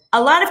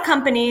 a lot of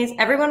companies,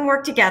 everyone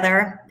worked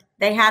together.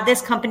 They have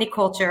this company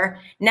culture.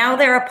 Now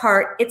they're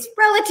apart. It's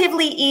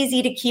relatively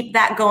easy to keep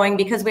that going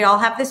because we all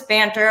have this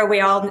banter. We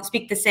all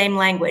speak the same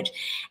language.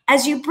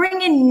 As you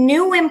bring in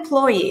new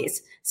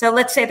employees, So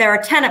let's say there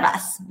are 10 of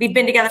us. We've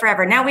been together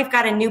forever. Now we've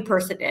got a new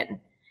person in.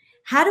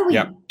 How do we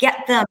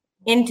get them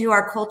into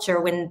our culture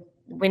when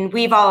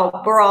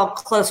we're all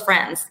close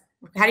friends?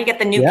 How do you get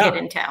the new kid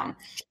in town?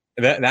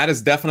 That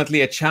is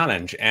definitely a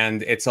challenge.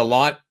 And it's a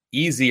lot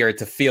easier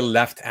to feel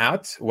left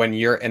out when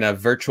you're in a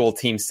virtual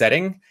team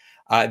setting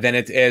than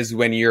it is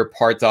when you're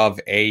part of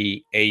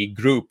a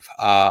group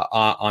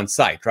on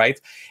site, right?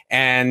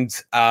 And,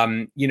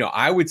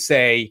 I would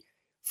say,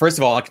 first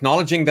of all,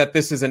 acknowledging that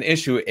this is an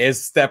issue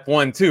is step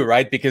one too,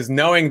 right? Because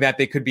knowing that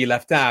they could be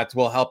left out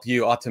will help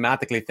you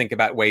automatically think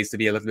about ways to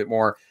be a little bit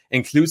more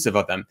inclusive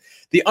of them.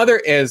 The other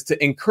is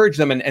to encourage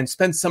them and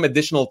spend some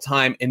additional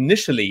time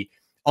initially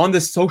on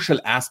the social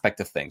aspect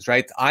of things,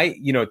 right?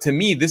 To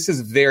me, this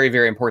is very,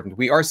 very important.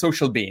 We are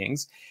social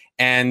beings,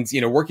 and,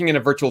 working in a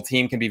virtual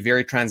team can be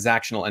very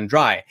transactional and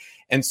dry.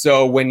 And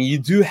so when you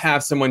do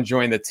have someone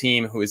join the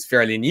team who is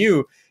fairly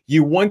new,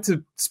 you want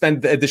to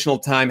spend the additional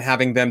time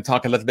having them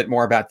talk a little bit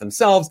more about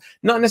themselves,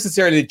 not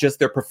necessarily just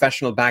their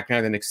professional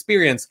background and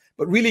experience,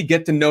 but really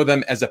get to know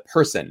them as a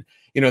person.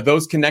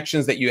 Those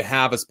connections that you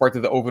have as part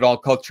of the overall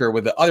culture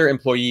with the other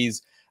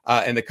employees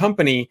in the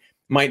company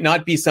might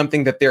not be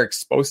something that they're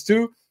exposed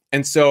to.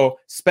 And so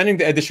spending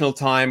the additional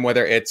time,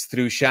 whether it's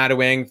through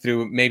shadowing,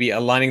 through maybe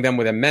aligning them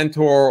with a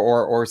mentor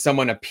or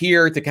someone, a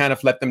peer, to kind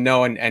of let them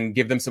know and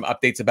give them some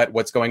updates about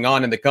what's going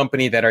on in the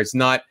company that is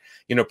not,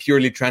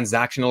 purely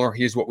transactional, or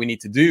here's what we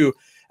need to do.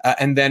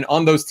 And then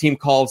on those team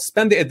calls,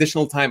 spend the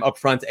additional time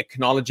upfront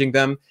acknowledging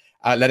them,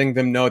 letting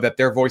them know that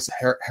their voice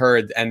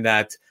heard and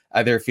that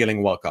they're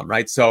feeling welcome,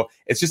 right? So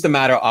it's just a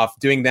matter of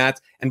doing that.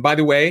 And by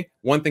the way,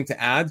 one thing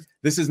to add,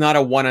 this is not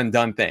a one and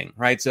done thing,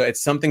 right? So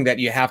it's something that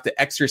you have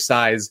to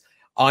exercise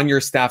on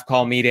your staff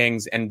call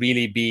meetings and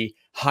really be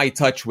high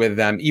touch with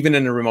them, even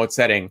in a remote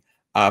setting,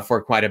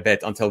 for quite a bit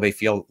until they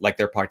feel like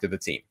they're part of the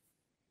team.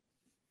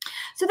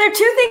 So there are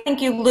two things I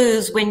think you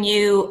lose when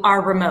you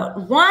are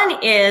remote.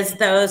 One is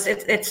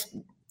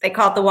they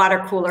call it the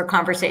water cooler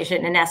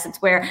conversation, in essence,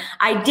 where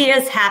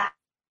ideas happen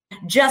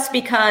just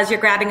because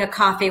you're grabbing a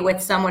coffee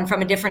with someone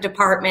from a different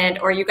department,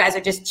 or you guys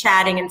are just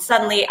chatting and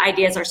suddenly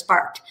ideas are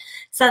sparked.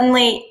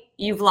 Suddenly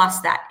you've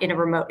lost that in a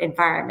remote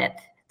environment,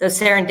 those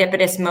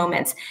serendipitous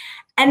moments.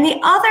 And the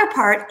other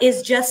part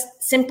is just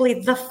simply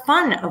the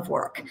fun of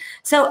work.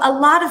 So a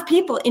lot of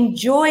people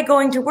enjoy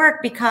going to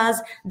work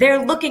because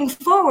they're looking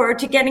forward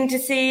to getting to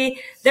see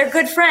their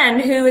good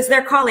friend who is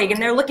their colleague,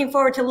 and they're looking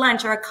forward to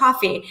lunch or a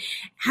coffee.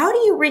 How do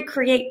you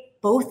recreate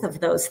both of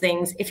those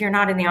things if you're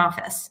not in the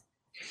office?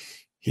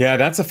 Yeah,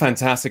 that's a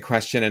fantastic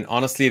question. And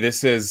honestly,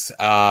 this is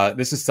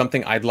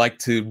something I'd like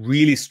to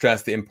really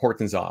stress the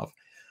importance of.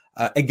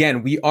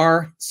 Again, we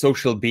are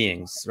social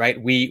beings,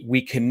 right?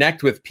 We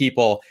connect with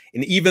people.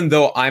 And even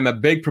though I'm a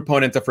big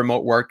proponent of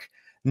remote work,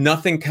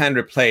 nothing can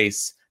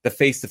replace the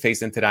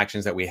face-to-face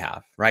interactions that we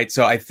have, right?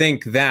 So I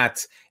think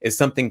that is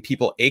something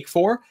people ache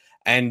for,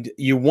 and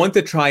you want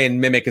to try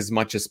and mimic as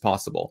much as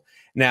possible.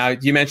 Now,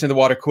 you mentioned the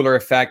water cooler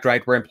effect,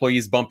 right? Where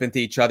employees bump into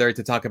each other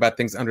to talk about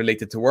things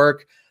unrelated to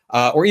work.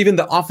 Or even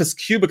the office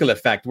cubicle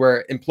effect,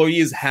 where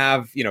employees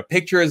have,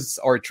 pictures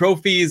or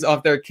trophies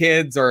of their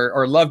kids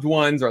or loved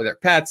ones or their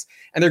pets,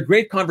 and they're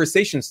great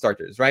conversation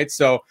starters, right?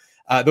 So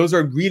those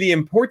are really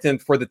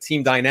important for the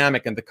team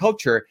dynamic and the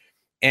culture.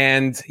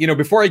 And,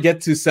 before I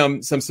get to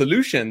some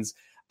solutions,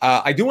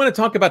 I do want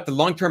to talk about the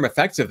long-term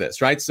effects of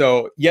this, right?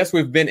 So yes,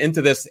 we've been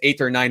into this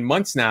 8 or 9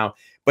 months now,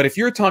 but if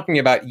you're talking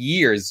about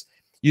years,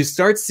 you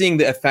start seeing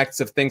the effects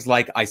of things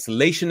like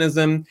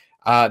isolationism,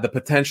 the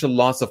potential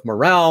loss of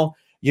morale.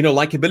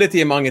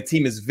 Likability among a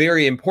team is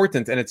very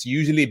important, and it's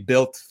usually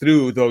built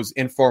through those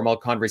informal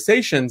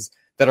conversations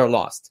that are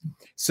lost.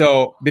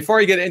 So before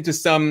I get into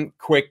some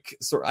quick,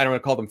 I don't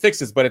want to call them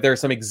fixes, but if there are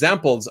some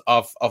examples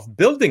of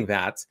building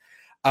that,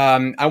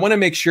 I want to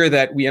make sure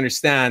that we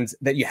understand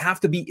that you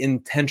have to be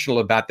intentional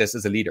about this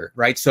as a leader,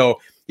 right?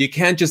 So you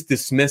can't just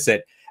dismiss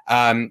it.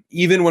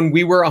 Even when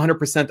we were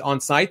 100%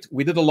 on site,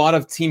 we did a lot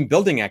of team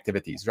building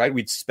activities, right?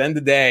 We'd spend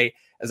the day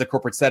as a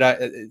corporate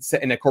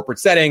in a corporate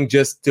setting,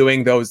 just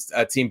doing those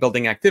team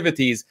building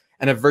activities.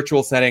 And a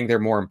virtual setting, they're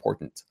more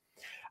important.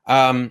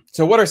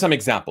 So what are some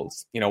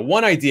examples?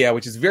 One idea,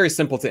 which is very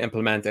simple to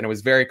implement, and it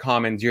was very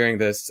common during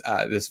this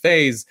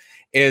phase,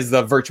 is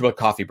the virtual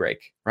coffee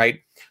break, right?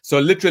 So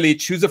literally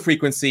choose a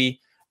frequency,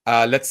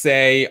 let's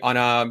say on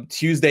a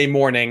Tuesday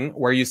morning,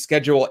 where you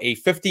schedule a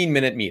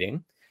 15-minute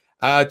meeting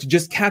to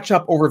just catch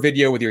up over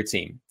video with your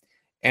team.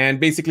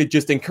 And basically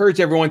just encourage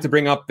everyone to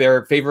bring up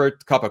their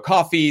favorite cup of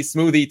coffee,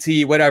 smoothie,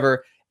 tea,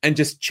 whatever, and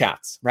just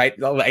chat, right?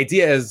 The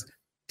idea is,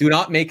 do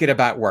not make it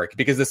about work,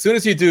 because as soon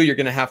as you do, you're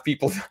going to have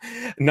people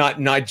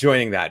not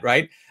joining that,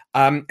 right?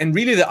 And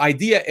really the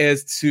idea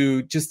is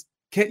to just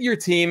get your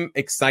team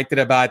excited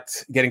about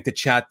getting to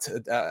chat,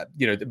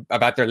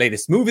 about their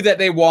latest movie that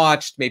they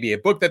watched, maybe a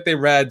book that they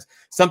read,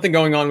 something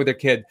going on with their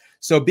kid.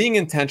 So being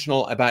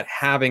intentional about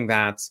having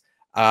that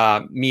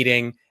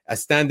meeting, a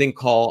standing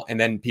call, and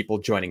then people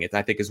joining it,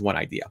 I think is one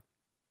idea.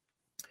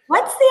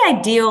 What's the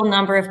ideal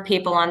number of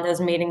people on those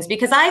meetings?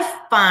 Because I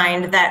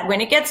find that when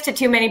it gets to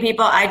too many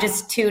people, I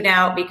just tune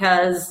out,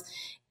 because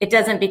it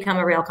doesn't become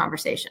a real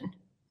conversation?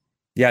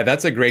 Yeah,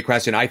 that's a great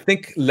question. I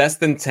think less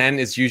than 10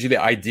 is usually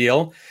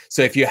ideal.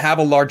 So if you have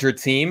a larger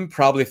team,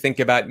 probably think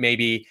about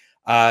maybe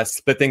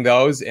splitting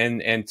those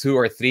in 2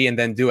 or 3, and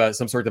then do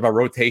some sort of a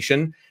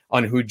rotation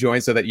on who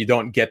joins, so that you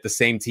don't get the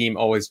same team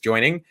always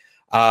joining.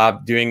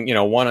 Doing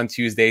one on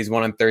Tuesdays,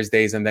 one on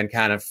Thursdays, and then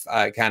kind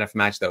of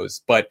match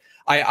those. But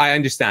I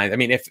understand. I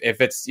mean, if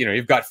it's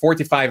you've got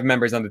 45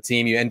 members on the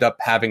team, you end up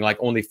having like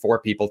only 4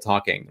 people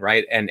talking,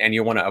 right? And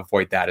you want to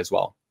avoid that as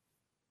well.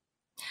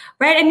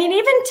 Right. I mean,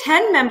 even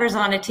 10 members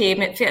on a team,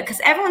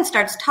 because everyone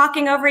starts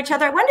talking over each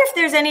other. I wonder if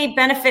there's any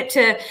benefit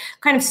to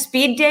kind of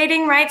speed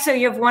dating, right? So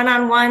you have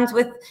one-on-ones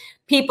with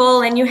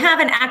people and you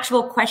have an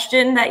actual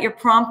question that you're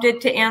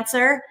prompted to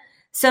answer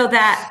so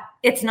that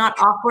it's not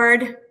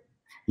awkward.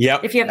 Yeah.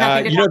 If you have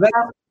nothing to talk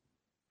about.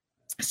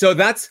 So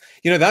that's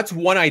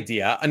one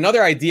idea.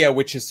 Another idea,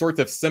 which is sort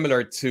of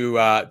similar to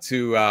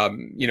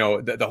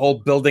the whole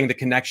building the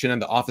connection and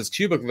the office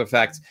cubicle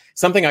effect,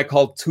 something I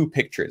call 2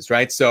 pictures,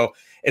 right? So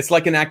it's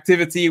like an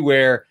activity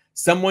where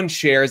someone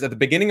shares at the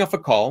beginning of a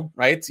call,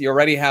 right? You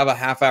already have a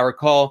half-hour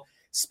call.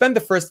 Spend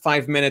the first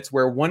 5 minutes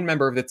where one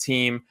member of the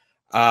team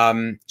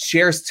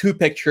shares 2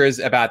 pictures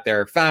about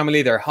their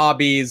family, their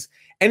hobbies,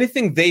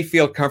 anything they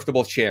feel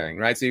comfortable sharing,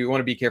 right? So you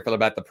want to be careful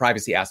about the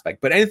privacy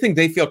aspect, but anything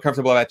they feel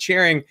comfortable about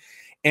sharing,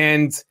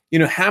 and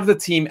have the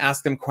team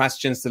ask them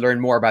questions to learn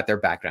more about their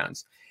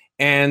backgrounds.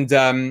 And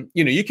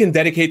you can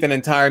dedicate an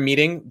entire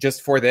meeting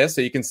just for this.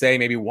 So you can say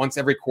maybe once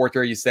every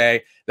quarter, you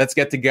say, let's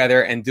get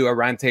together and do a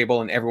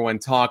roundtable and everyone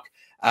talk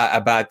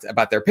about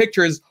their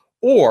pictures.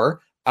 Or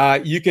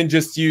you can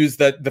just use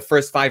the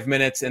first 5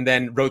 minutes and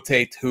then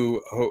rotate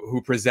who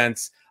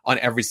presents on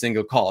every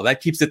single call.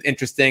 That keeps it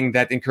interesting.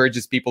 That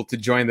encourages people to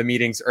join the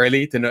meetings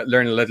early to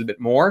learn a little bit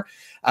more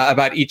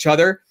about each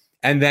other.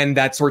 And then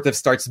that sort of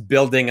starts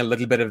building a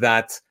little bit of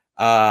that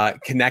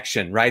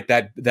connection, right?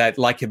 That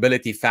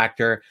likability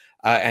factor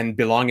and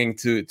belonging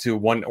to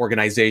one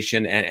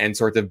organization, and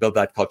sort of build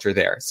that culture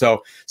there.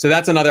 So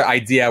that's another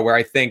idea where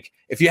I think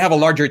if you have a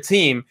larger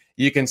team,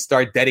 you can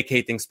start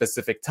dedicating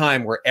specific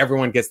time where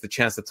everyone gets the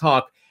chance to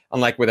talk,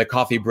 unlike with a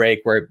coffee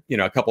break where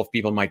a couple of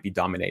people might be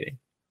dominating.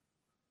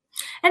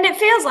 And it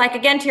feels like,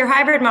 again, to your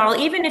hybrid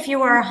model, even if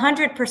you are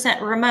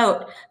 100%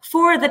 remote,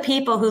 for the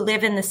people who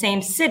live in the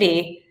same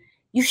city,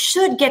 you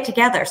should get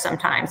together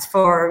sometimes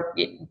for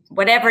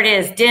whatever it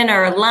is,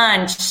 dinner,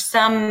 lunch,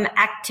 some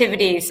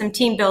activity, some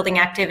team building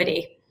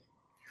activity.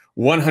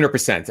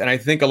 100%. And I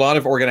think a lot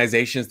of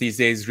organizations these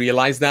days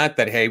realize that,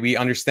 hey, we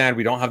understand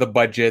we don't have the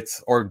budget,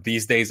 or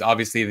these days,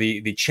 obviously,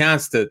 the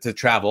chance to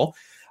travel.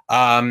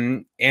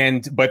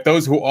 But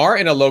those who are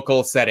in a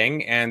local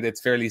setting and it's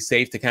fairly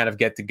safe to kind of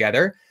get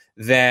together,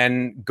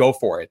 then go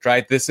for it,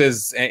 right? This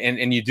is,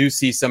 and you do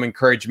see some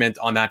encouragement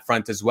on that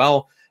front as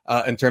well,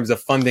 in terms of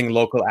funding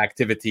local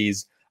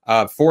activities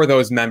for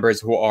those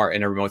members who are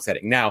in a remote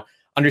setting. Now,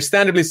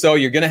 understandably so,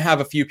 you're going to have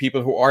a few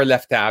people who are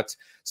left out.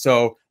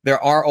 So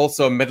there are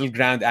also middle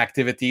ground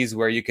activities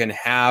where you can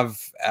have,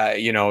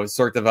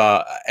 sort of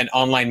an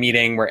online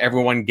meeting where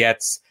everyone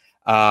gets,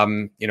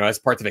 as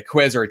part of a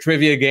quiz or a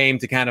trivia game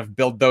to kind of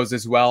build those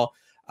as well.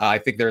 I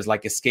think there's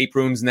like escape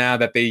rooms now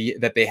that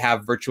they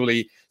have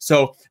virtually.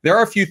 So there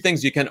are a few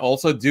things you can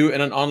also do in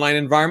an online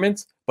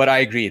environment. But I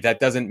agree, that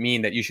doesn't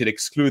mean that you should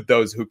exclude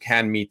those who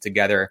can meet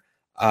together,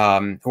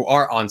 who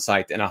are on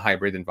site in a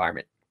hybrid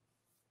environment.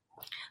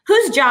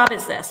 Whose job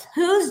is this?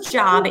 Whose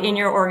job in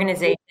your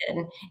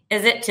organization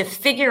is it to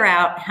figure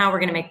out how we're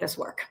going to make this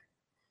work?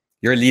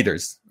 Your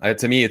leaders.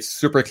 To me, it's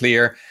super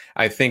clear.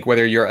 I think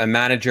whether you're a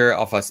manager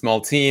of a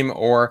small team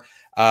or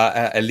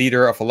a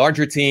leader of a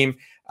larger team,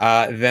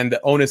 then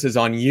the onus is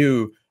on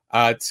you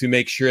to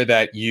make sure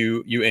that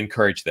you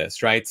encourage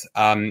this, right?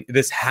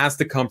 This has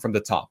to come from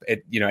the top.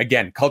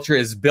 Again, culture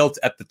is built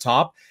at the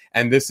top,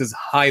 and this is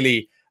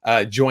highly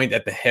joined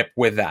at the hip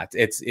with that.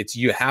 It's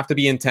you have to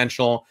be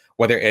intentional,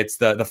 whether it's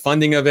the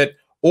funding of it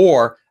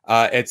or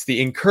it's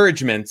the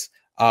encouragement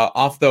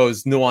of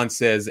those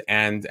nuances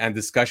and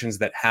discussions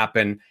that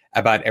happen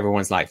about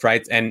everyone's life,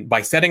 right? And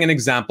by setting an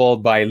example,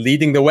 by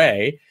leading the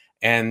way,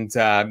 and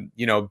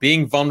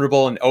being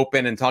vulnerable and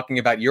open and talking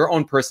about your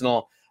own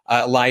personal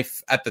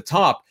life at the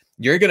top,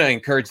 you're going to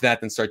encourage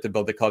that and start to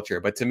build the culture.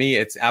 But to me,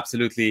 it's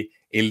absolutely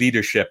a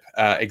leadership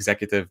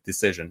executive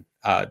decision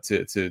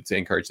to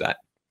encourage that.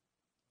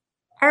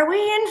 Are we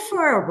in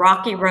for a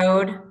rocky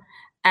road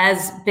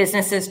as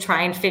businesses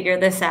try and figure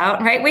this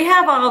out, right? We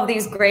have all of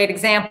these great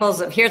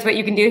examples of here's what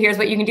you can do, here's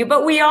what you can do.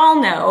 But we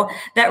all know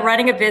that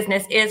running a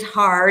business is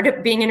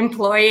hard. Being an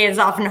employee is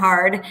often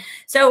hard.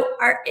 So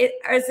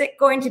is it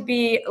going to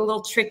be a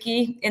little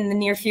tricky in the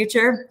near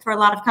future for a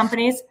lot of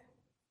companies?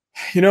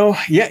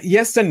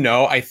 Yes and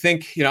no. I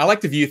think, I like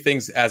to view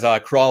things as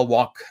a crawl,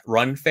 walk,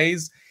 run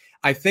phase.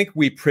 I think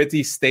we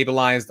pretty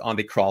stabilized on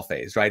the crawl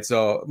phase, right?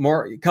 So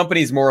more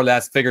companies more or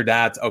less figured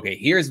out, okay,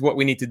 here's what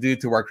we need to do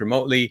to work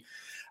remotely.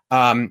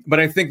 But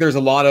I think there's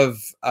a lot of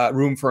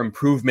room for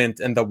improvement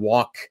in the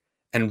walk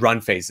and run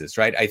phases,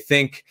 right? I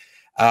think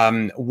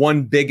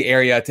one big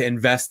area to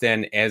invest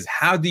in is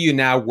how do you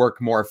now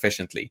work more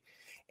efficiently?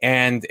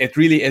 And it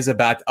really is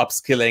about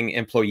upskilling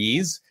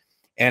employees.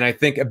 And I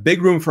think a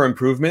big room for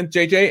improvement,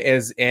 JJ,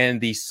 is in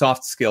the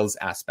soft skills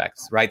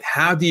aspects, right?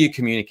 How do you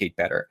communicate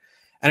better?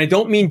 And I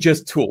don't mean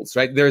just tools,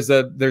 right? There's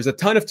a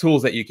ton of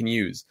tools that you can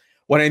use.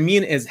 What I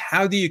mean is,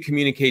 how do you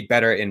communicate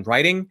better in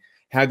writing?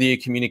 How do you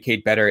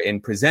communicate better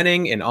in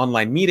presenting, in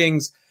online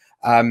meetings?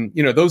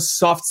 Those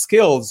soft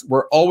skills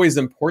were always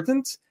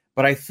important,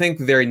 but I think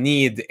their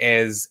need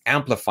is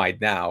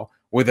amplified now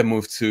with a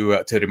move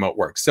to remote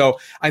work. So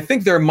I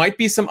think there might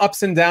be some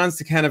ups and downs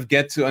to kind of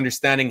get to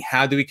understanding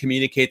how do we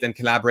communicate and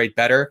collaborate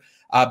better.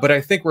 But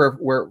I think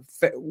we're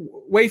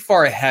way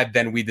far ahead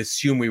than we'd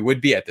assume we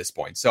would be at this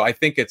point. So I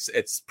think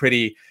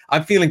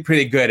I'm feeling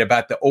pretty good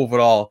about the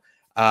overall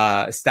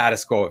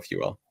status quo, if you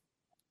will.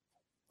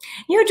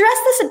 You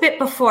addressed this a bit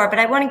before, but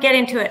I want to get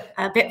into it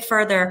a bit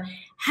further.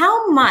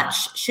 How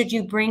much should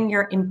you bring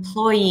your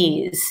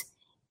employees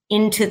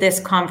into this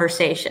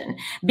conversation?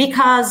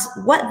 Because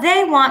what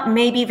they want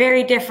may be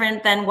very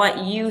different than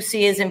what you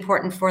see as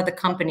important for the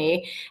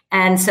company.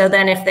 And so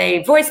then if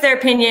they voice their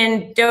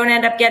opinion, don't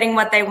end up getting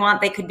what they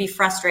want, they could be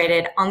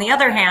frustrated. On the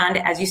other hand,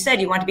 as you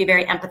said, you want to be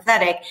very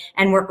empathetic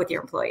and work with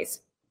your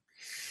employees.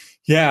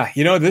 Yeah,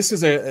 this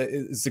is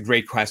a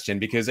great question,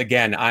 because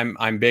again,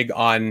 I'm big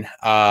on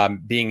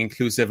being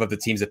inclusive of the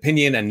team's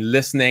opinion and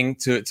listening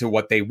to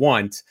what they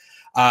want.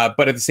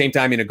 But at the same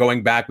time,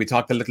 going back, we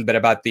talked a little bit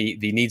about the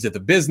needs of the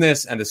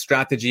business and the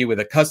strategy with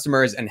the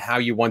customers and how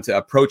you want to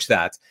approach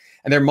that.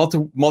 And there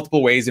are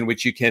multiple ways in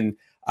which you can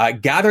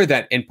gather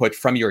that input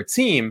from your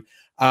team.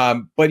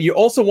 But you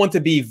also want to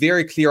be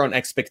very clear on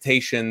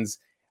expectations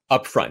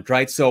upfront,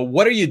 right? So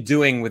what are you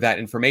doing with that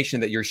information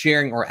that you're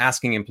sharing or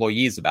asking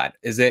employees about?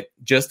 Is it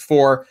just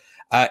for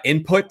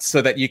input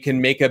so that you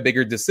can make a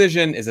bigger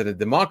decision? Is it a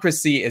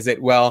democracy? Is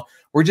it, well,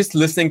 we're just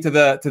listening to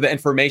the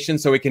information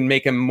so we can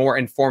make a more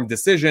informed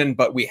decision,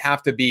 but we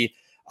have to be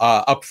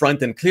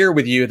upfront and clear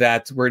with you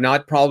that we're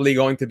not probably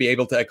going to be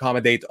able to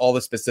accommodate all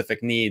the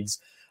specific needs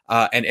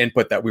and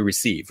input that we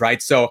receive,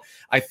 right? So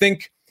I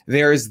think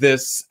there's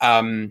this,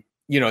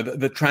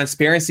 the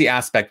transparency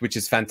aspect, which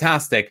is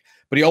fantastic,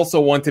 but you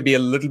also want to be a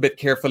little bit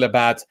careful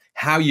about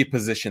how you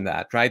position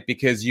that, right?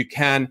 Because you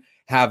can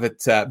have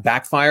it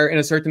backfire in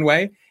a certain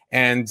way.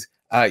 And,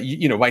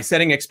 by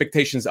setting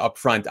expectations up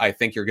front, I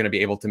think you're going to be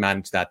able to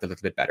manage that a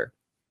little bit better.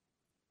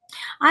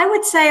 I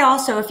would say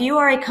also, if you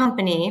are a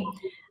company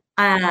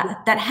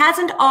that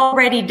hasn't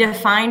already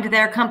defined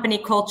their company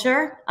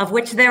culture, of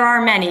which there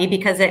are many,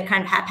 because it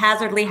kind of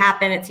haphazardly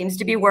happened, it seems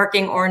to be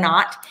working or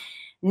not,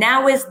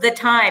 now is the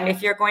time,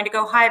 if you're going to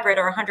go hybrid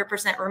or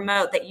 100%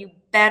 remote, that you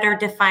better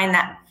define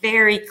that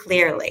very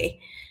clearly.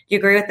 Do you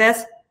agree with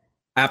this?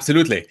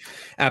 Absolutely.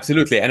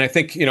 And I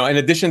think, in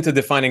addition to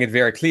defining it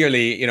very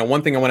clearly,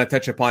 one thing I want to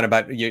touch upon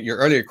about your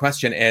earlier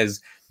question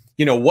is,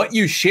 what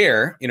you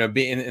share,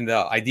 being in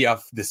the idea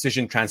of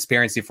decision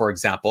transparency, for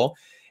example,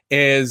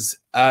 is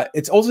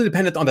it's also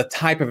dependent on the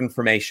type of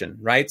information,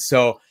 right?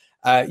 So,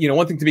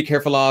 one thing to be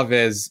careful of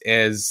is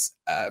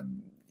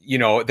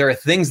there are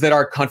things that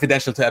are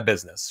confidential to a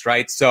business,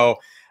 right? So,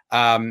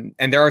 and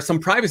there are some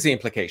privacy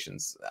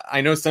implications.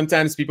 I know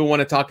sometimes people want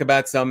to talk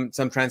about some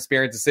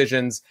transparent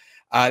decisions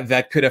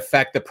that could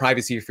affect the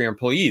privacy of your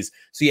employees.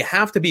 So you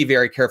have to be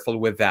very careful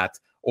with that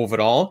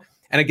overall.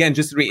 And again,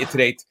 just to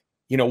reiterate,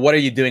 what are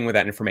you doing with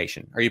that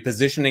information? Are you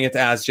positioning it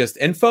as just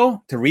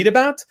info to read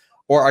about,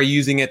 or are you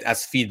using it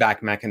as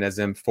feedback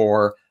mechanism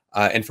for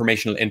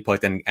informational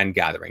input and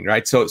gathering,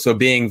 right? So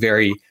being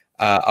very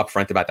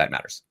upfront about that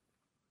matters.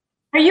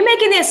 Are you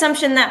making the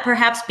assumption that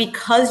perhaps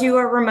because you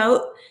are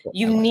remote,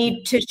 you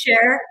need to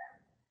share?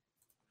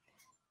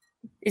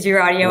 Is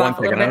your audio off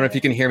a little bit? I don't know if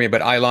you can hear me,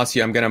 but I lost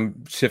you. I'm going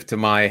to shift to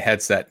my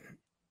headset.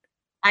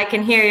 I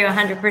can hear you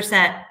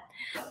 100%.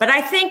 But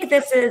I think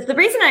this is the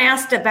reason I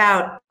asked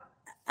about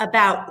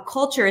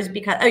culture is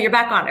because, oh, you're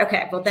back on.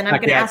 Okay. Well, then I'm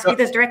going to ask you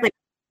this directly.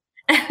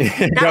 Go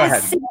ahead.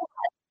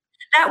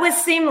 That was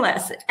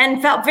seamless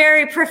and felt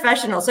very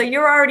professional. So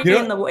you're already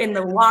in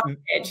the walk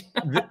stage.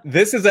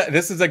 This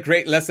is a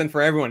great lesson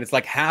for everyone. It's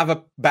like, have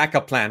a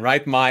backup plan,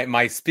 right?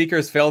 My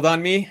speakers failed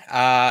on me,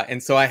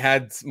 and so I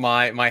had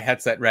my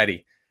headset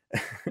ready.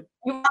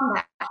 You won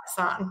that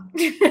song.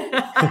 You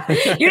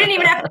didn't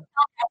even have to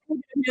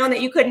know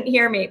that you couldn't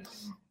hear me.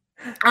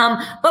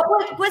 But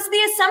what was the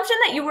assumption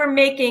that you were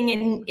making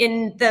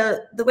in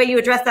the way you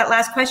addressed that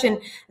last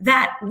question,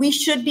 that we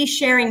should be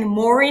sharing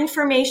more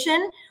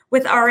information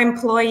with our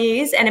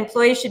employees, and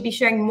employees should be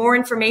sharing more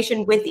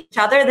information with each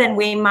other than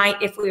we might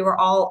if we were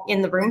all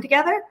in the room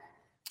together?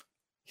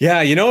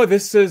 Yeah,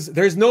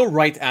 there's no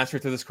right answer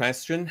to this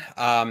question,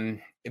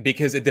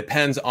 because it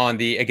depends on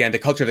the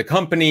culture of the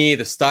company,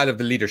 the style of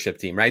the leadership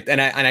team, right?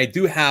 And I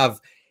do have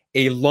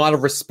a lot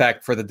of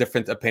respect for the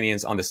different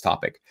opinions on this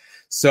topic.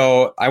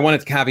 So I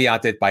wanted to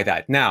caveat it by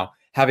that. Now,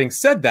 having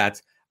said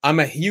that, I'm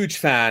a huge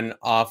fan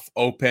of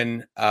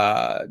open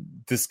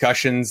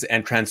discussions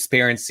and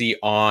transparency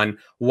on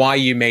why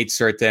you made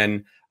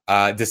certain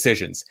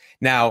decisions.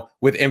 Now,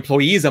 with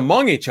employees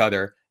among each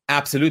other,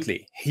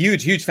 Absolutely.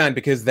 Huge fan,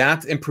 because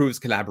that improves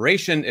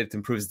collaboration. It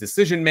improves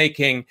decision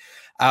making.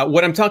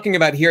 What I'm talking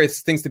about here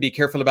is things to be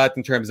careful about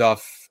in terms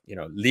of,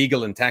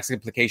 legal and tax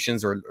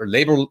implications or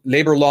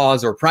labor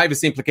laws or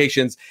privacy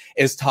implications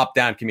is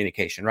top-down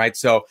communication, right?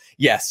 So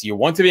yes, you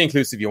want to be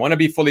inclusive, you want to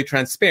be fully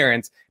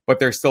transparent, but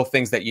there's still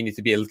things that you need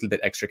to be a little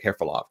bit extra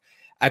careful of.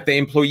 At the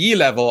employee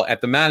level,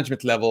 at the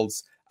management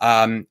levels,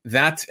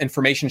 that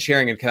information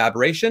sharing and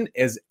collaboration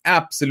is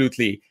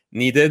absolutely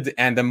needed.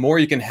 And the more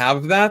you can have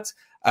of that,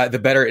 the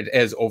better it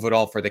is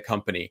overall for the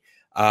company.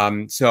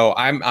 So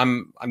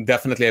I'm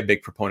definitely a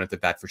big proponent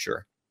of that for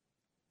sure.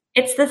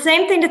 It's the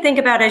same thing to think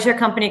about as your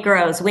company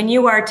grows. When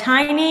you are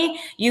tiny,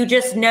 you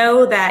just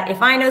know that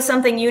if I know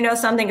something, you know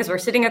something, because we're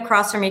sitting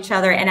across from each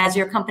other. And as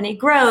your company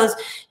grows,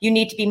 you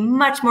need to be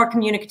much more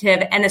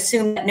communicative and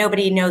assume that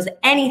nobody knows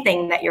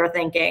anything that you're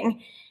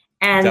thinking.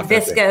 And Definitely.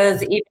 This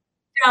goes even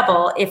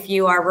double if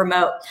you are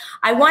remote.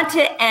 I want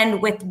to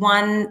end with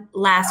one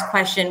last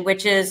question,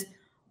 which is,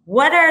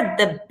 what are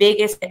the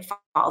biggest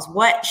pitfalls?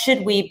 What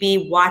should we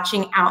be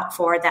watching out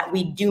for that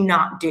we do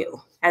not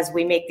do as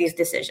we make these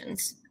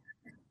decisions?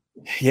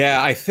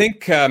 Yeah, I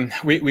think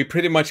we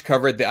pretty much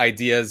covered the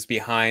ideas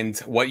behind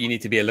what you need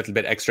to be a little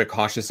bit extra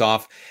cautious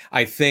of.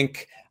 I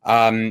think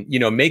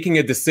making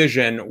a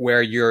decision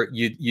where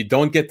you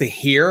don't get to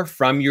hear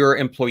from your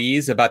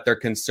employees about their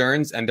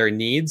concerns and their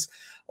needs,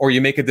 or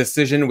you make a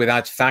decision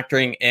without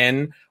factoring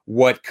in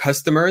what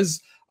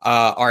customers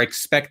are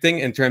expecting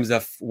in terms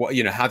of what,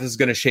 how this is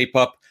going to shape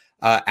up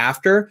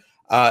after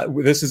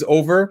this is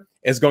over,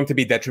 is going to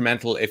be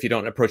detrimental if you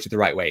don't approach it the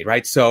right way,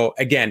 right? So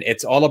again,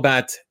 it's all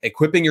about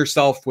equipping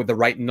yourself with the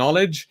right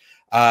knowledge.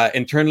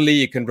 Internally,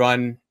 you can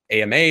run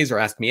AMAs or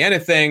Ask Me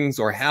Anythings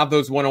or have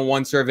those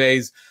one-on-one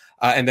surveys.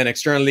 And then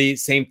externally,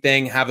 same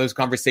thing, have those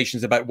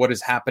conversations about what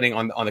is happening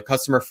on the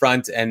customer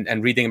front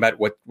and reading about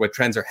what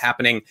trends are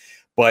happening.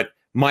 But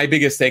my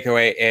biggest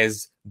takeaway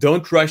is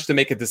don't rush to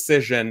make a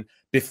decision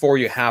before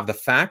you have the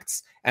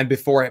facts and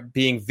before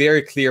being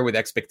very clear with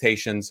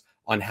expectations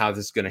on how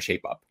this is going to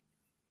shape up.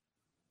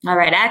 All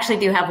right. I actually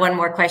do have one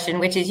more question,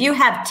 which is, you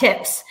have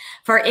tips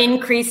for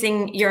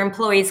increasing your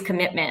employees'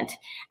 commitment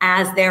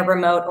as they're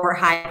remote or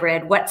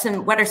hybrid. What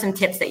are some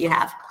tips that you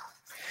have?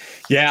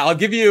 Yeah, I'll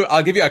give you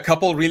a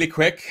couple really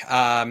quick.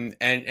 And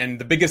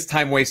the biggest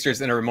time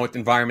wasters in a remote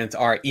environment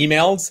are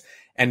emails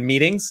and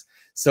meetings.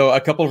 So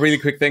a couple of really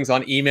quick things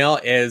on email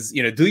is,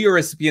 do your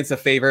recipients a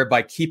favor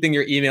by keeping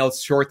your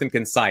emails short and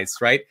concise,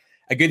 right?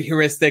 A good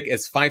heuristic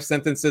is 5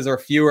 sentences or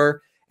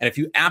fewer. And if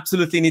you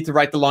absolutely need to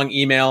write the long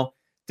email,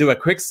 do a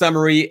quick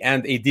summary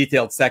and a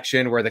detailed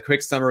section where the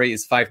quick summary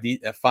is 5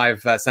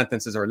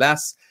 sentences or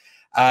less.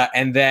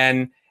 And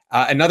then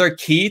another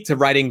key to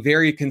writing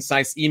very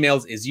concise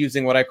emails is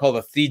using what I call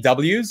the 3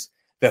 W's,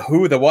 the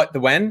who, the what, the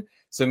when.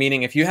 So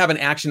meaning if you have an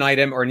action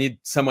item or need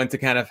someone to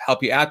kind of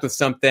help you out with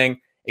something,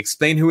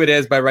 explain who it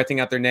is by writing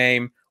out their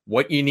name,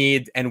 what you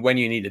need, and when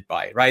you need it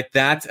by, right?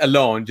 That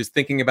alone, just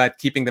thinking about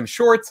keeping them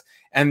short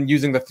and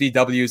using the 3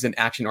 W's in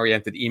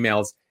action-oriented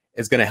emails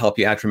is going to help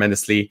you out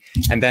tremendously.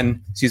 And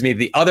then,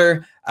 the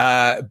other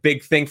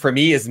big thing for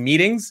me is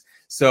meetings.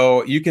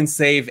 So you can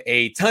save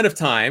a ton of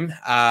time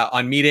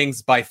on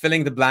meetings by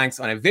filling the blanks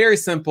on a very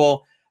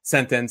simple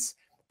sentence.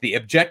 The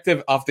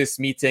objective of this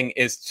meeting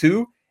is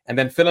to, and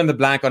then fill in the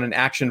blank on an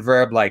action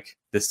verb like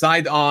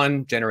decide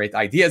on, generate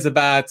ideas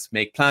about,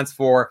 make plans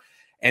for.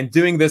 And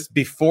doing this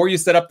before you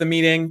set up the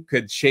meeting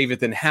could shave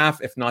it in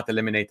half, if not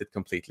eliminate it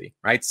completely,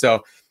 right?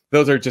 So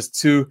those are just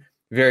 2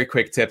 very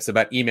quick tips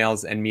about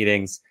emails and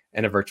meetings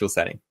in a virtual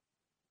setting.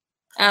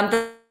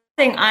 The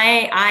thing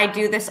I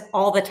do this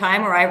all the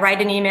time, where I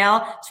write an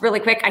email, it's really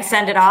quick, I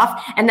send it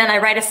off, and then I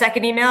write a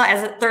second email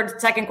as a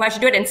second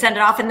question to it and send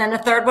it off, and then a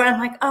third one. I'm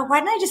like, oh, why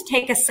didn't I just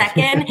take a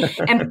second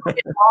and put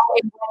it all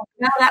in one?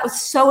 No, that was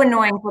so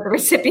annoying for the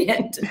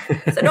recipient.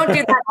 So don't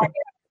do that.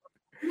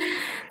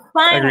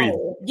 Finally,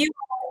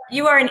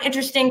 you are an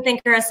interesting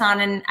thinker, Hassan,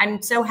 and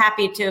I'm so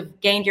happy to have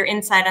gained your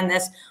insight on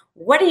this.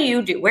 What do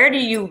you do? Where do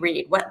you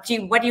read? What do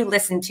you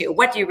listen to?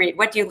 What do you read?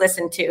 What do you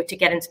listen to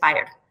get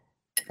inspired?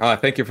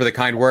 Thank you for the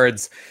kind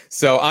words.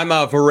 So I'm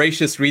a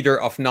voracious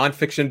reader of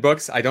nonfiction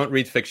books. I don't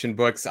read fiction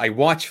books. I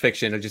watch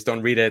fiction. I just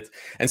don't read it.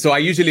 And so I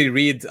usually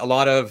read a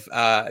lot of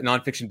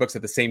nonfiction books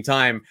at the same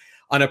time.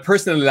 On a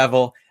personal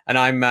level, and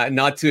I'm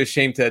not too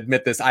ashamed to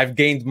admit this, I've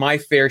gained my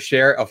fair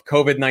share of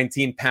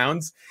COVID-19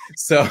 pounds.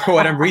 So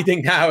what I'm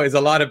reading now is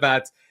a lot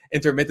about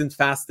intermittent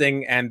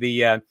fasting and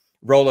the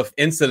role of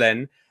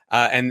insulin.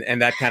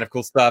 And that kind of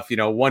cool stuff.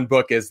 One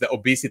book is The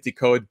Obesity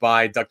Code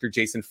by Dr.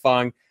 Jason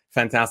Fung.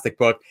 Fantastic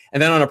book.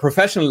 And then on a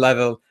professional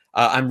level,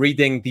 I'm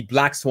reading The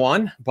Black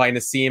Swan by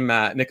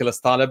Nassim Nicholas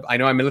Taleb. I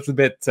know I'm a little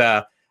bit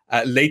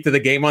late to the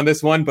game on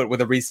this one, but with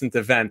the recent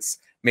events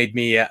made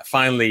me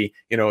finally,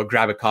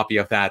 grab a copy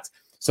of that.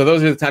 So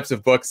those are the types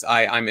of books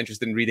I'm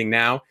interested in reading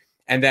now.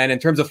 And then in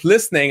terms of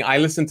listening, I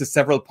listen to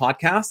several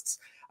podcasts.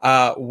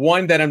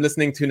 One that I'm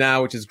listening to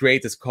now, which is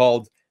great, is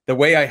called The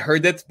Way I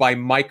Heard It by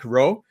Mike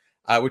Rowe.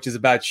 Which is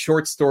about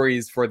short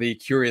stories for the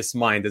curious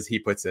mind, as he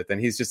puts it. And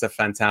he's just a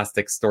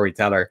fantastic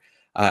storyteller.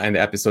 and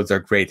the episodes are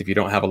great if you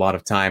don't have a lot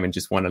of time and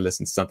just want to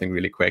listen to something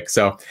really quick.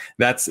 So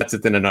that's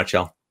it in a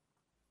nutshell.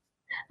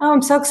 Oh,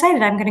 I'm so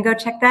excited. I'm going to go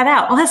check that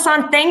out. Well,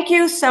 Hassan, thank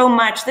you so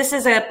much. This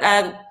is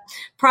a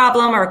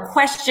problem or a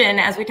question,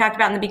 as we talked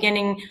about in the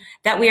beginning,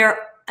 that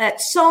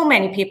so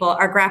many people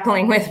are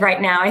grappling with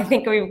right now. I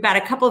think we've got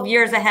a couple of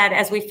years ahead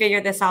as we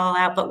figure this all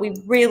out, but we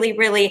really,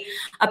 really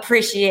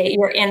appreciate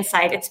your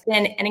insight. It's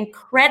been an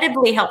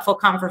incredibly helpful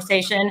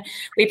conversation.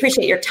 We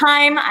appreciate your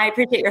time. I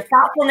appreciate your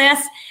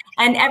thoughtfulness.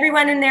 And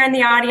everyone in there in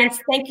the audience,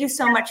 thank you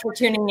so much for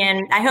tuning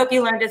in. I hope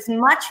you learned as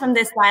much from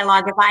this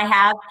dialogue as I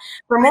have.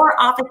 For more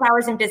office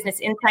hours and business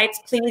insights,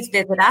 please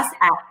visit us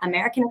at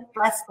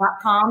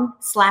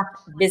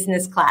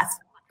americanexpress.com/businessclass.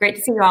 Great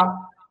to see you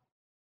all.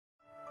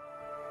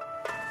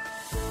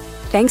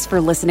 Thanks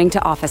for listening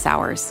to Office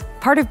Hours,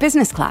 part of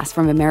Business Class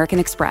from American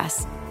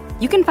Express.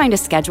 You can find a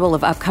schedule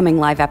of upcoming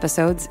live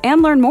episodes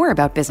and learn more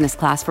about Business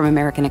Class from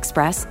American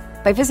Express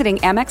by visiting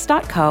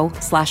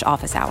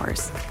amex.co/office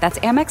hours. That's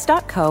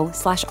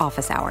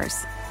amex.co/office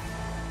hours.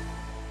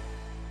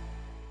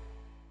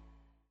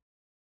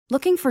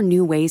 Looking for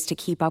new ways to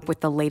keep up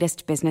with the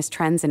latest business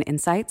trends and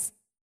insights?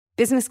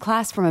 Business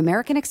Class from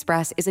American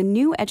Express is a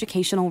new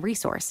educational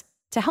resource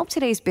to help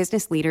today's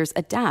business leaders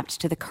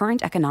adapt to the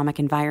current economic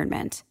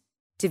environment.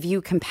 To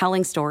view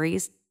compelling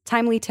stories,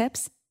 timely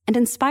tips, and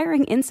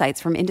inspiring insights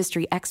from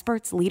industry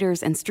experts,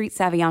 leaders, and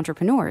street-savvy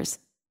entrepreneurs,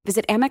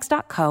 visit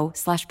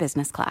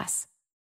amex.co/businessclass.